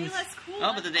makes it way less cool.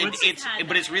 Oh,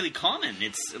 but it's really common.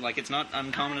 It's not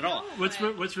uncommon at all. What's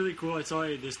really cool? I saw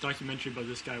this documentary about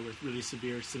this guy with really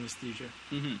severe synesthesia.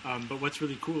 Mm-hmm. But what's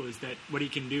really cool is that what he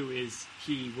can do is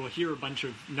he will hear a bunch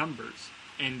of numbers,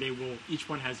 and each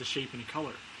one has a shape and a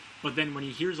color. But then when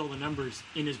he hears all the numbers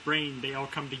in his brain, they all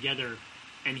come together,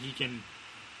 and he can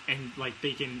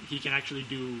actually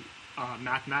do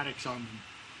mathematics on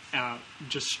them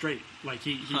just straight. Like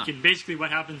he can basically,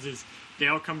 what happens is they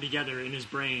all come together in his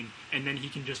brain, and then he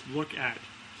can just look at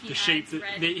the shape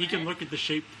he can look at the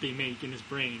shape that they make in his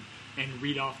brain and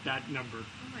read off that number.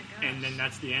 Oh my gosh. And then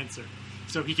that's the answer.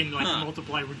 So he can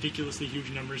multiply ridiculously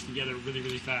huge numbers together really,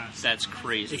 really fast. That's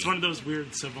crazy. It's one of those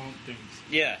weird savant things.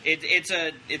 Yeah, it's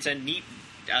a neat.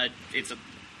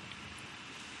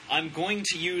 I'm going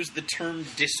to use the term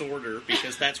disorder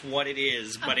because that's what it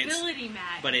is, but Ability,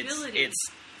 Matt. But Ability.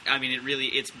 it's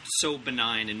it's so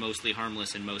benign and mostly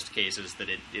harmless in most cases that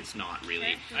it's not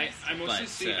really. I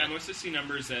mostly see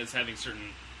numbers as having certain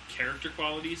character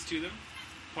qualities to them,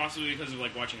 possibly because of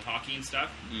like watching hockey and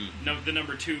stuff. No, the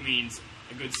number 2 means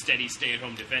a good, steady,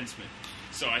 stay-at-home defenseman.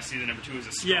 So I see the number 2 as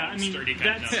a strong, sturdy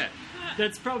kind of number.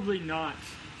 That's probably not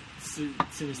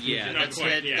synesthesia. Yeah,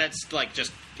 that's like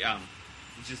just. More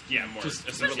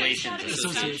relations.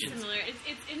 Associations. Similar.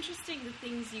 It's interesting the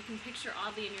things you can picture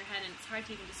oddly in your head, and it's hard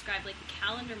to even describe. Like the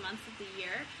calendar months of the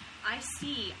year, I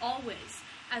see always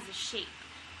as a shape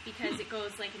because it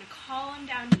goes like in a column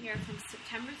down here from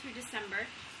September through December,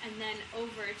 and then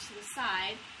over to the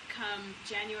side come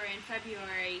January and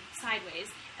February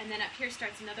sideways, and then up here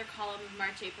starts another column of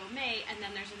March, April, May, and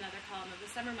then there's another column of the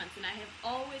summer months. And I have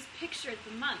always pictured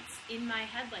the months in my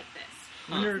head like this.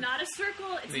 It's not a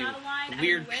circle. It's not a line.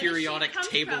 Weird periodic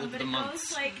table of the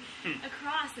months. It goes like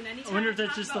across, and anytime I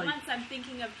talk about months, I'm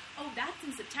thinking of that's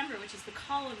in September, which is the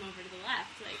column over to the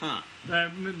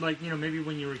left. Like, maybe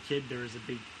when you were a kid, there was a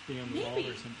big thing on the wall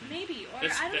or something. Maybe, or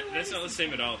I don't know. That's not the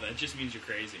same at all. That just means you're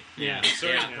crazy. Yeah,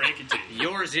 sorry to break it to you.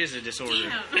 Yours is a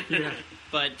disorder. Yeah.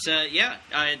 But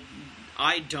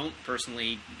I don't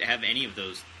personally have any of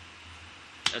those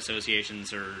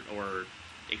associations or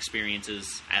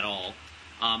experiences at all.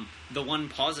 The one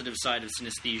positive side of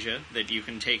synesthesia that you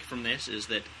can take from this is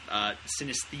that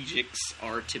synesthesics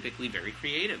are typically very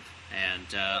creative,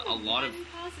 and a lot of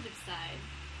positive side.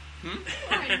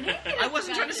 I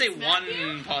wasn't trying to say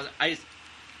one positive.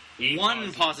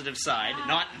 One positive side,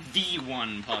 not the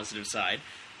one positive side.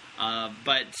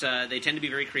 But they tend to be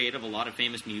very creative. A lot of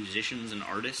famous musicians and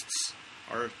artists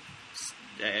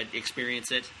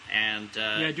experience it, and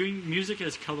doing music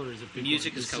as color is a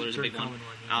big one.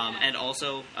 And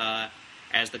also,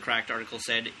 as the Cracked article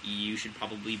said, you should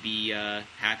probably be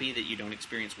happy that you don't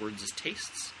experience words as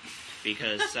tastes,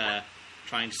 because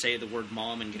trying to say the word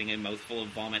mom and getting a mouthful of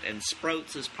vomit and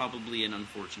sprouts is probably an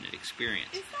unfortunate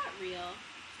experience. Is that real?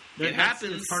 It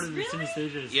happens. It's part of the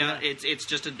synesthesia. Yeah, it's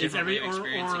just a different way of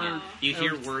experiencing it. You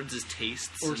hear words as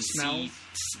tastes or and smells,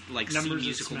 see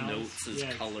musical notes as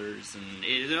colors,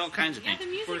 and all kinds of things. The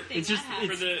music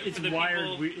it's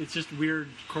wired. It's just weird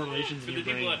correlations. For the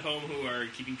people at home who are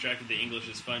keeping track of the English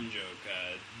is fun joke,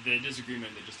 the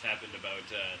disagreement that just happened about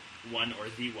one or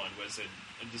the one was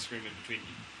a disagreement between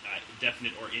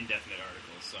definite or indefinite articles.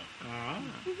 So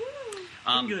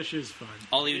English is fun.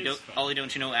 Ollie,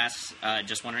 don't you know, asks,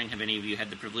 just wondering, have any of you had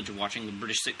the privilege of watching the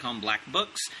British sitcom Black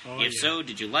Books? If so,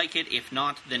 did you like it? If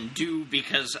not, then do,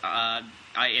 because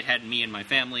it had me and my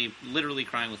family literally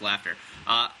crying with laughter.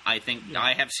 I think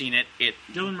I have seen it.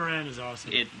 Dylan Moran is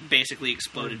awesome. It basically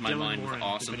exploded my Dylan mind Moran, with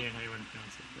awesome. depending on how you want to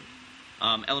pronounce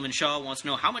it. Elliman Shaw wants to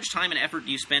know, how much time and effort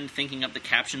do you spend thinking up the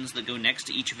captions that go next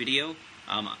to each video?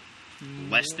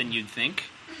 Less than you'd think.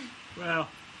 Well,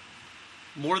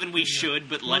 more than we should,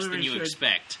 but less than you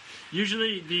expect.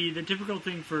 Usually, the typical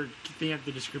thing for thinking up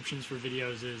the descriptions for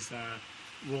videos is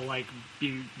we'll like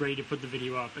be ready to put the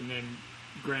video up, and then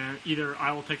either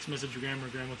I will text message Graham or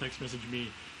Graham will text message me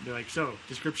and be like, so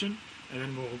description, and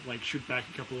then we'll like shoot back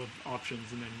a couple of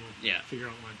options, and then we'll figure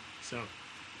out one. So,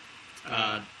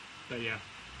 but yeah.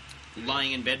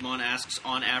 Lying in Bedmon asks,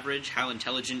 on average, how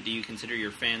intelligent do you consider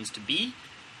your fans to be?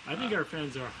 I think our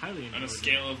fans are highly intelligent. On a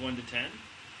scale of 1 to 10,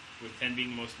 with 10 being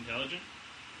the most intelligent,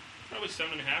 probably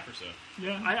 7.5 or so.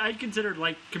 Yeah, I'd consider,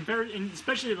 like,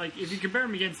 especially, like, if you compare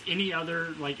them against any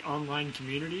other, like, online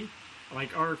community,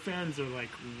 like, our fans are, like,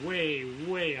 way,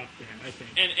 way up there, I think.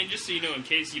 And just so you know, in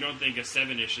case you don't think a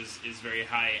 7-ish is very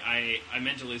high, I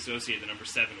mentally associate the number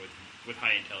 7 with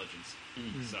high intelligence.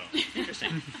 So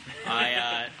interesting.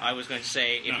 I was going to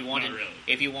say,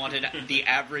 if you wanted the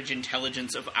average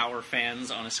intelligence of our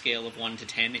fans on a scale of 1 to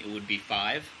 10, it would be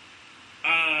 5.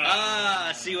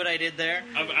 See what I did there?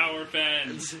 Of our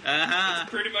fans. It's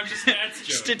pretty much a stats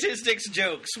joke. Statistics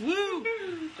jokes. Woo!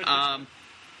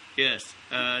 Yes.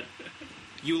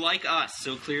 You like us,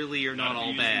 so clearly you're not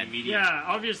all bad. Yeah,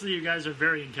 obviously you guys are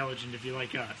very intelligent if you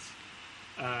like us.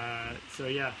 So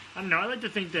yeah, I don't know. I like to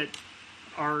think that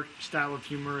our style of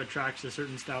humor attracts a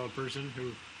certain style of person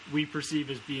who we perceive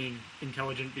as being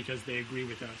intelligent because they agree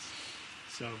with us.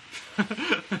 So...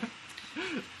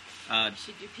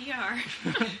 should do PR.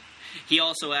 He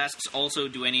also asks,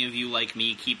 do any of you, like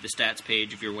me, keep the stats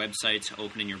page of your websites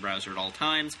open in your browser at all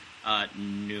times?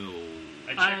 No.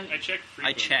 I check frequently.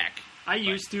 I check. I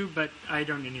used to, but I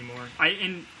don't anymore. At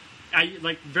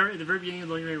the very beginning of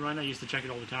the Loading Ready Run, I used to check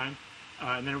it all the time.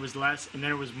 And then it was less, and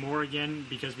then it was more again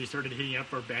because we started hitting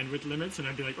up our bandwidth limits, and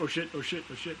I'd be like, oh shit.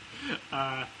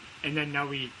 And then now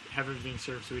we have everything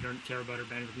served, so we don't care about our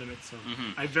bandwidth limits. So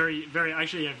I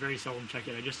actually very seldom check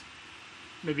it. I just,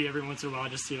 maybe every once in a while, I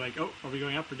just see like, oh, are we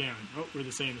going up or down? Oh, we're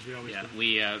the same as we always do.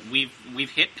 Yeah, we've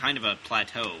hit kind of a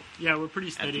plateau. Yeah, we're pretty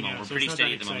steady now. We're pretty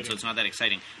steady at the moment, so it's not that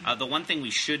exciting. The one thing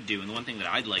we should do, and the one thing that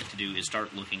I'd like to do, is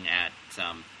start looking at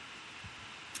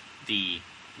the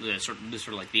sort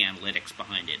of like the analytics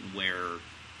behind it, and where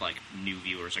like new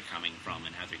viewers are coming from,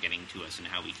 and how they're getting to us, and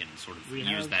how we can sort of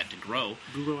use that to grow.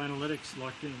 Google Analytics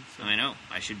locked in. So. I know.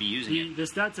 I should be using it. The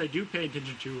stats I do pay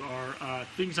attention to are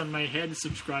things on my head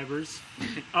subscribers,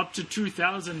 up to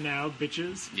 2,000 now,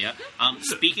 bitches. Yeah.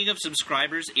 Speaking of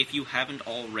subscribers, if you haven't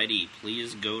already,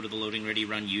 please go to the Loading Ready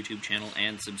Run YouTube channel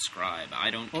and subscribe.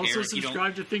 I don't care also if you don't...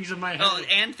 subscribe to Things on My Head. Oh,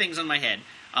 and Things on My Head.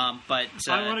 But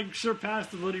I want to surpass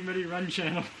the Loading Ready Run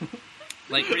channel.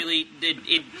 Like, really,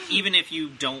 even if you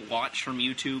don't watch from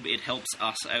YouTube, it helps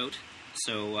us out.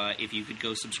 So if you could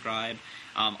go subscribe.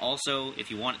 Also,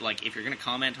 if you want, like, if you're going to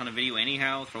comment on a video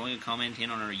anyhow, throwing a comment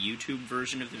in on our YouTube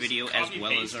version of the video, as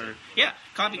well as our... Yeah,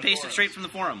 copy-paste it straight from the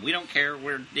forum. We don't care.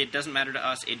 It doesn't matter to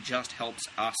us. It just helps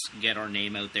us get our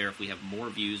name out there if we have more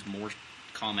views, more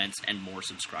comments, and more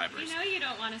subscribers. You know you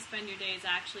don't want to spend your days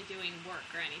actually doing work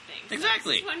or anything. So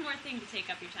exactly. It's one more thing to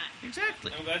take up your time.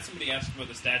 Exactly. I'm glad somebody asked about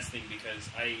the stats thing, because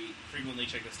I frequently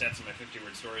check the stats on my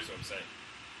 50-word stories website.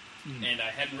 And I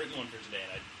hadn't written one for today,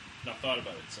 and I'd not thought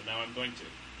about it, so now I'm going to.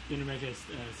 You want to make a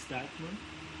stat one?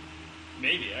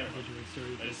 Maybe, I don't know.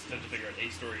 I just have to figure out a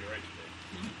story to write today.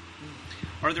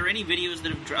 Are there any videos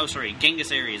that have... Oh, sorry.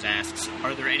 Genghis Aries asks,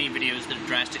 are there any videos that have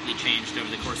drastically changed over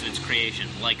the course of its creation?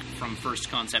 Like, from first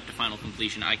concept to final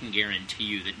completion, I can guarantee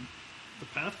you that the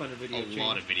Pathfinder video a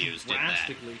lot of videos did that.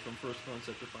 Drastically from first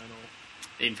concept to final.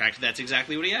 In fact, that's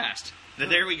exactly what he asked.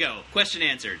 There we go. Question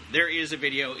answered. There is a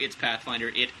video, it's Pathfinder.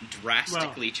 It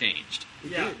drastically changed.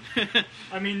 Yeah.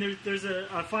 I mean, there's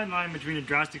a fine line between a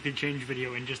drastically changed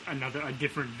video and just a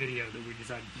different video that we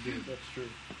decided to do. That's true.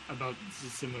 About a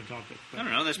similar topic. But, I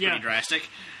don't know, that's pretty drastic.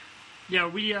 Yeah,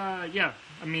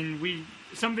 I mean,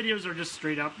 some videos are just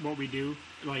straight up what we do,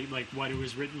 like what it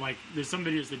was written. Like, there's some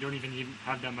videos that don't even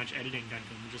have that much editing done to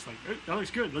them. We're just like, oh, that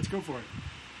looks good, let's go for it.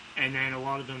 And then a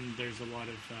lot of them, there's a lot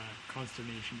of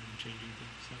consternation in changing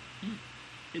things. So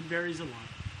it varies a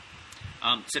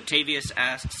lot. Septavius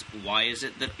asks, why is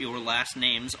it that your last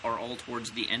names are all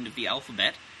towards the end of the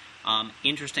alphabet?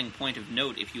 Interesting point of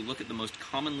note, if you look at the most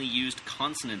commonly used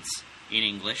consonants in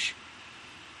English,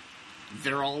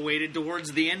 they're all weighted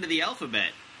towards the end of the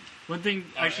alphabet. One thing,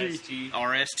 actually...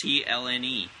 R-S-T,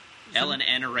 L-N-E. L and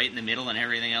N are right in the middle, and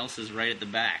everything else is right at the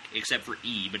back, except for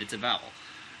E, but it's a vowel.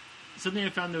 something I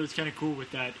found that was kind of cool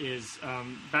with that is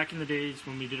back in the days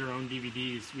when we did our own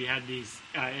DVDs, we had these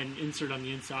an insert on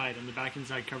the inside, on the back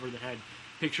inside cover that had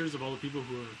pictures of all the people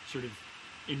who were sort of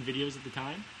in videos at the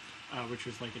time, which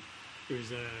was like it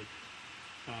was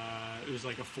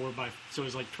like a 4x, so it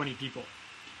was like 20 people,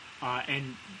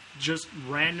 and just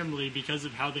randomly because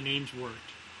of how the names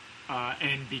worked,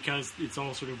 and because it's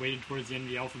all sort of weighted towards the end of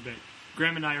the alphabet.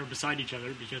 Graham and I are beside each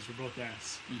other because we're both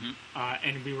S,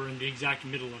 and we were in the exact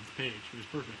middle of the page. It was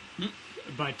perfect.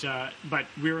 But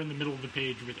we were in the middle of the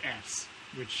page with S,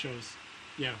 which shows,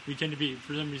 we tend to be,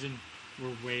 for some reason,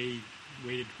 we're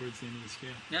weighted towards the end of the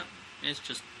scale. Yeah, it's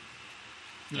just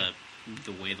the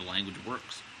way the language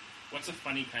works. What's a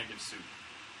funny kind of soup?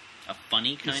 A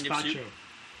funny kind of soup?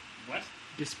 What?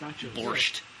 Gazpacho.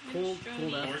 Borscht. Cold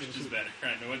Borscht is better.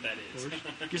 I know what that is.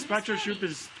 Gazpacho soup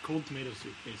is cold tomato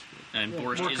soup, basically. And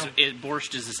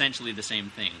borscht is essentially the same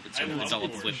thing. It's all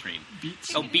with whipped cream.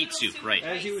 Beet soup, right?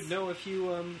 As you would know if you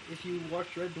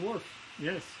watched Red Dwarf.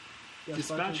 Yes.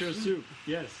 Gazpacho soup.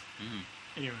 Yes.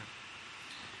 Anyway.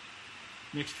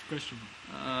 Next question.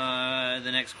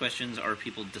 The next questions are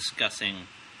people discussing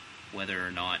whether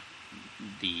or not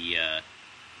the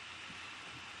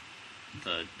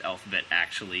alphabet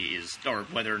actually is, or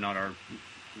whether or not our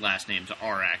last names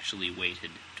are actually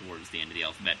weighted towards the end of the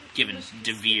alphabet, given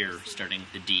DeVere starting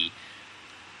with the D.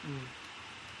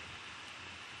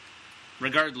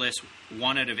 Regardless,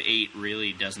 1 out of 8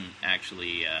 really doesn't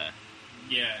actually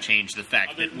change the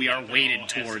fact that we are weighted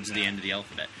towards the end of the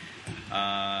alphabet.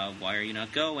 Why are you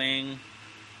not going?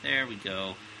 There we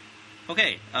go.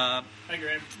 Okay. Hi,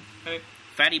 Graham. Hey.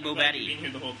 Fatty Bo Batty. You've been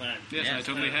here the whole time. Yes, I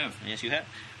totally have. Yes, you have.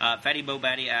 Fatty Bo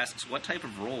Batty asks, what type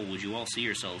of role would you all see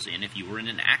yourselves in if you were in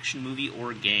an action movie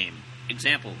or game?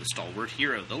 Example, the stalwart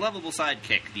hero, the lovable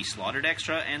sidekick, the slaughtered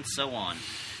extra, and so on.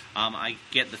 I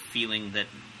get the feeling that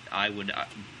I would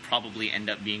probably end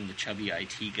up being the chubby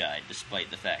IT guy,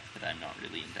 despite the fact that I'm not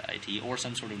really into IT, or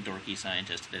some sort of dorky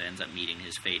scientist that ends up meeting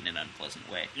his fate in an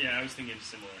unpleasant way. Yeah, I was thinking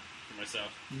similar for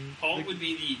myself. Paul would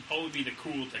be the cool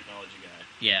technology guy.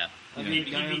 Yeah. He'd be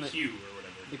Q or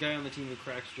whatever. The guy on the team who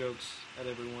cracks jokes at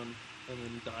everyone and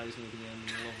then dies near the end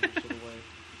in a lovely sort of way.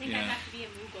 I think I'd have to be a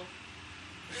Moogle.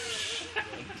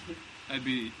 I'd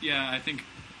be. Yeah, I think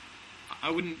I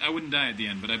wouldn't die at the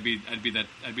end, but I'd be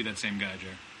that same guy,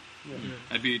 Jer. Yeah.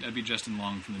 I'd be Justin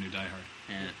Long from the new Die Hard.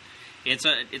 Yeah.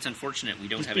 It's unfortunate we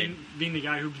don't have being the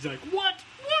guy who's like, what?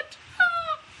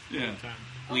 Yeah.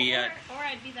 Or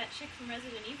I'd be that chick from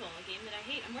Resident Evil, a game that I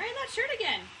hate. I'm wearing that shirt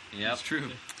again. Yeah, that's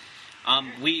true.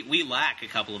 We lack a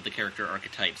couple of the character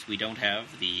archetypes. We don't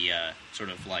have the sort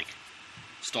of like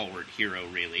stalwart hero,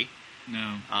 really.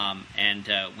 No. And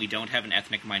we don't have an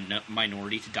ethnic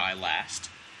minority to die last,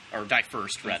 or die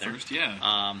first, rather. First,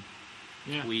 yeah.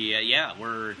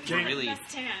 We're James. really Best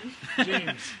tan.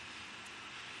 James.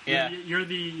 Yeah. You're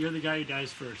the guy who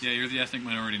dies first. Yeah, you're the ethnic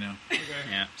minority now. Okay.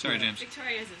 Yeah. Sorry, James.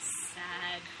 Victoria's a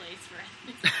sad place for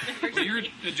ethnic Well, you're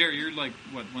Jerry. You're like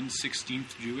what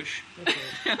 1/16 Jewish. Okay.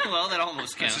 Well, that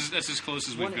almost counts. That's as close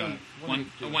as we've got.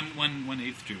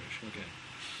 1/8 Jewish. Okay.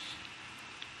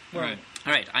 Well,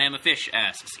 All right. I Am a Fish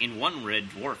asks, in one Red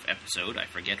Dwarf episode, I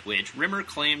forget which, Rimmer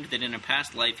claimed that in a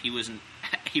past life he was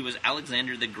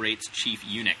Alexander the Great's chief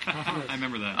eunuch. I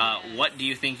remember that. What do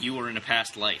you think you were in a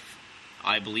past life?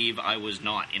 I believe I was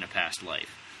not in a past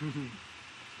life.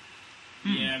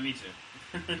 Yeah, me too.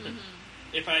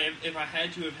 If I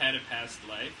had to have had a past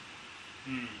life,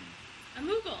 A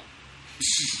Moogle.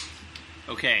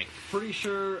 Okay. Pretty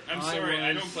sure I'm sorry,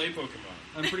 I don't play Pokemon.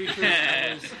 I'm pretty sure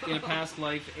I was, in a past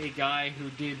life, a guy who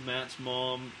did Matt's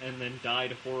mom and then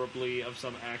died horribly of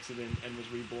some accident and was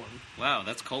reborn. Wow,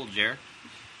 that's cold, Jer.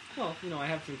 Well, I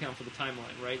have to account for the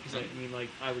timeline, right? Because,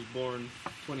 I was born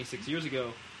 26 years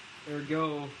ago.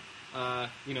 Ergo,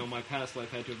 my past life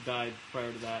had to have died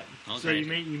prior to that. Oh, so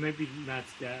great. you might be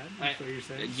Matt's dad, that's what you're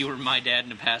saying? You were my dad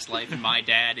in a past life, and my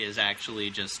dad is actually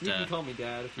just... You can call me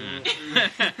Dad if you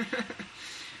want.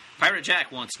 Pirate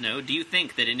Jack wants to know, do you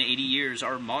think that in 80 years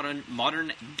our modern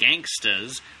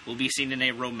gangstas will be seen in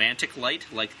a romantic light,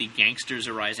 like the gangsters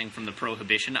arising from the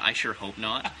Prohibition? I sure hope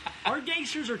not. Our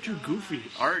gangsters are too goofy.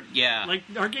 Our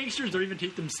gangsters don't even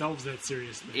take themselves that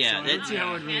seriously. Yeah, so I don't see how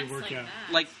it would really work like out.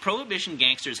 that. Like, Prohibition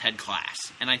gangsters had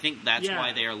class, and I think that's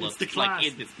why they are it's looked... the class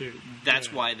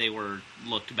that's why they were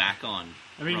looked back on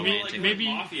I mean, romantically. maybe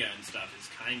Mafia and stuff is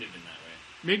kind of in that way.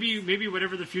 maybe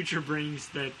whatever the future brings,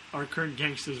 that our current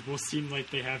gangsters will seem like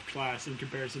they have class in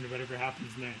comparison to whatever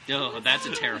happens next. Oh, that's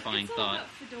a terrifying it's all thought. about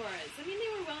fedoras. I mean,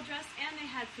 they were well dressed and they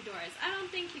had fedoras. I don't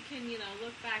think you can,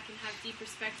 look back and have deep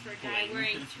respect for a guy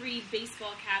wearing 3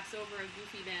 baseball caps over a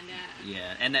goofy bandana.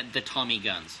 Yeah, and the Tommy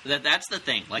guns. That's the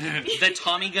thing. Like, the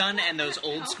Tommy gun and those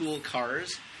old school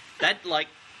cars, that, like,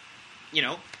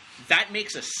 that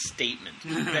makes a statement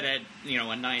that a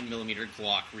 9mm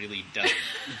Glock really does.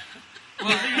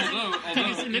 Well,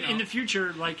 although in the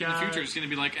future, like in the future, it's going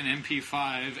to be like an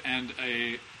MP5 and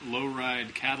a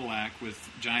low-ride Cadillac with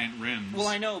giant rims. Well,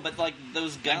 I know, but like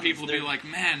those guns, and people will be like,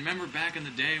 "Man, remember back in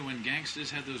the day when gangsters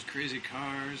had those crazy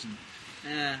cars?"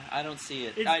 And I don't see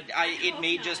it. I It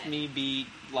may hope just not. me be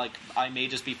like I may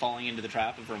just be falling into the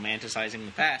trap of romanticizing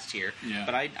the past here. Yeah.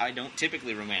 But I don't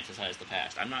typically romanticize the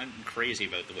past. I'm not crazy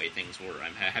about the way things were.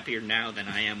 I'm happier now than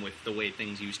I am with the way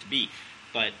things used to be.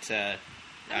 But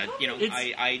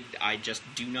I just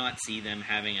do not see them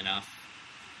having enough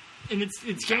and it's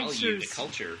value gangsters. to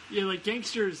culture. Yeah, like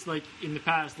gangsters, like in the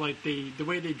past, like the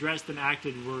way they dressed and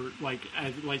acted were like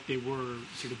they were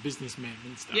sort of businessmen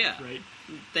and stuff. Yeah. Right.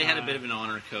 They had a bit of an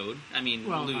honor code. I mean,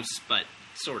 well, loose, but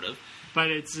sort of. But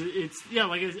it's yeah,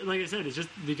 like I said, it's just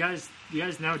the guys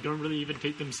now don't really even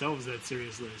take themselves that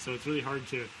seriously. So it's really hard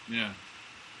to. Yeah.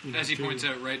 As he points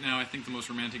out, right now, I think the most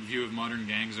romantic view of modern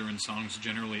gangs are in songs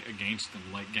generally against them,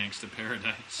 like Gangsta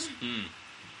Paradise,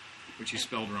 which he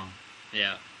spelled wrong.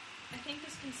 Yeah. I think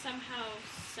this can somehow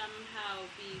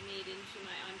be made into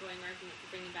my ongoing argument for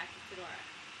bringing back the fedora.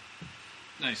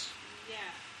 Nice. Yeah.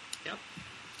 Yep.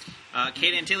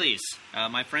 Kate Antilles,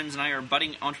 my friends and I are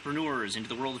budding entrepreneurs into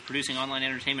the world of producing online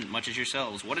entertainment, much as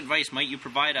yourselves. What advice might you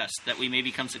provide us that we may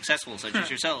become successful, such as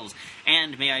yourselves?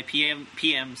 And may I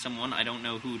PM someone, I don't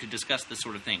know who, to discuss this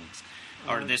sort of things,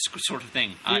 or this sort of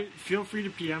thing. Feel free to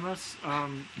PM us.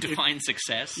 Define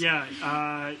success.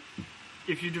 Yeah.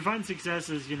 If you define success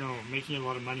as making a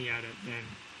lot of money at it, then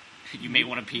you may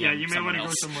want to PM. Yeah, you may want to go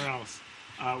else. somewhere else.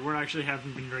 We actually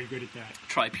haven't been very good at that.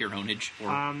 Try Peeronage or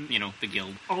the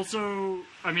Guild. Also,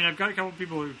 I mean, I've got a couple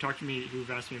people who've talked to me who've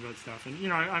asked me about stuff,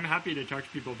 and I'm happy to talk to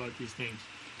people about these things.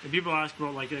 And people ask,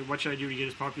 well, like, what should I do to get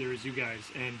as popular as you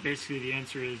guys? And basically, the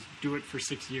answer is do it for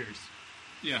 6 years.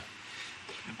 Yeah.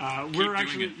 We're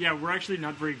actually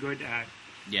not very good at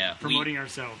promoting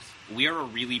ourselves. We are a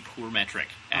really poor metric,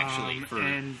 actually, for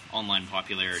online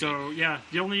popularity. So yeah,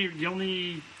 the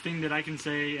only thing that I can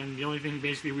say, and the only thing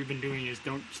basically we've been doing is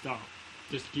don't stop.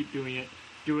 Just keep doing it.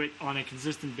 Do it on a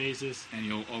consistent basis, and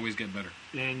you'll always get better.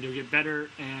 And you'll get better,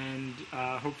 and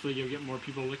hopefully you'll get more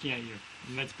people looking at you.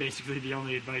 And that's basically the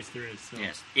only advice there is. So.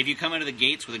 Yes. If you come out of the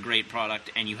gates with a great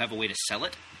product and you have a way to sell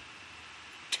it,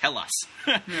 tell us.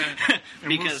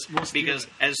 because we'll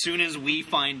as soon as we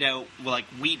find out,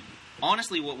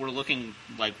 honestly,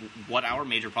 what our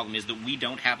major problem is that we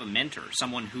don't have a mentor,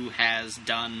 someone who has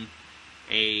done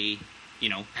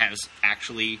has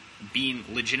actually been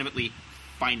legitimately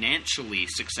financially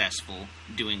successful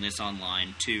doing this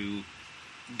online to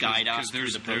guide us through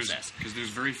the process. Because there's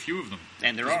very few of them.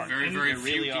 And there are. Very, and very there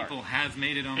few really people have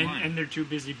made it online. And they're too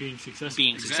busy being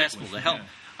successful. To help.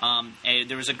 Yeah.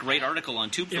 There was a great article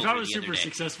on TubeFilter If I was the other super day.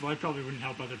 successful, I probably wouldn't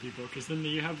help other people, because then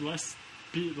you have less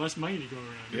money to go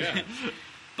around. Yeah.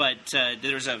 But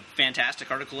there's a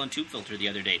fantastic article on TubeFilter the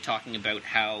other day talking about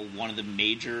how one of the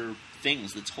major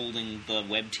things that's holding the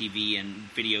web TV and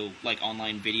video, like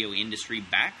online video industry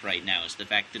back right now is the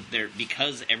fact that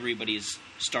because everybody's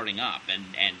starting up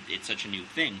and it's such a new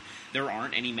thing, there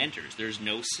aren't any mentors. There's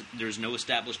no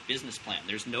established business plan.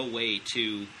 There's no way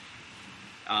to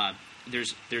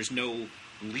there's no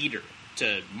leader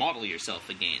to model yourself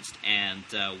against. And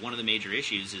one of the major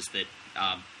issues is that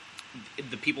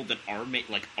the people that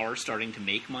are starting to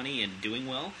make money and doing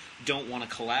well don't want to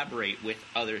collaborate with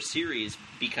other series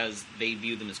because they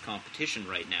view them as competition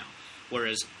right now.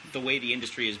 Whereas the way the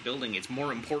industry is building, it's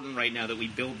more important right now that we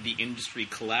build the industry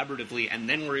collaboratively and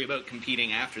then worry about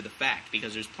competing after the fact,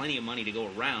 because there's plenty of money to go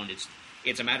around.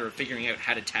 It's a matter of figuring out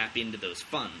how to tap into those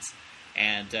funds.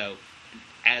 And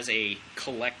as a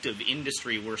collective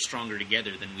industry, we're stronger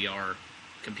together than we are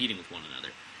competing with one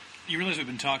another. You realize we've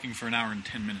been talking for an hour and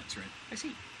 10 minutes, right? I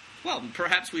see. Well,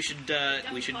 perhaps we should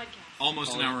almost an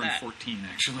call it hour and that. 14,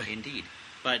 actually. Indeed.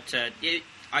 But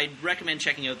I'd recommend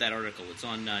checking out that article. It's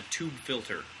on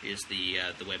TubeFilter is the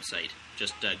website.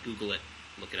 Just Google it,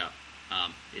 look it up.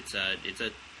 It's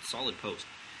a solid post.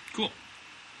 Cool.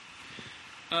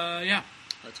 Yeah.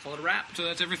 Let's call it a wrap. So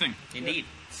that's everything. Indeed.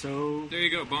 So there you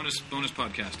go. Bonus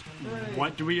podcast.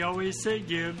 What do we always say,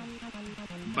 Gib?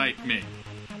 Bite me.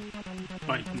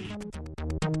 Bite me.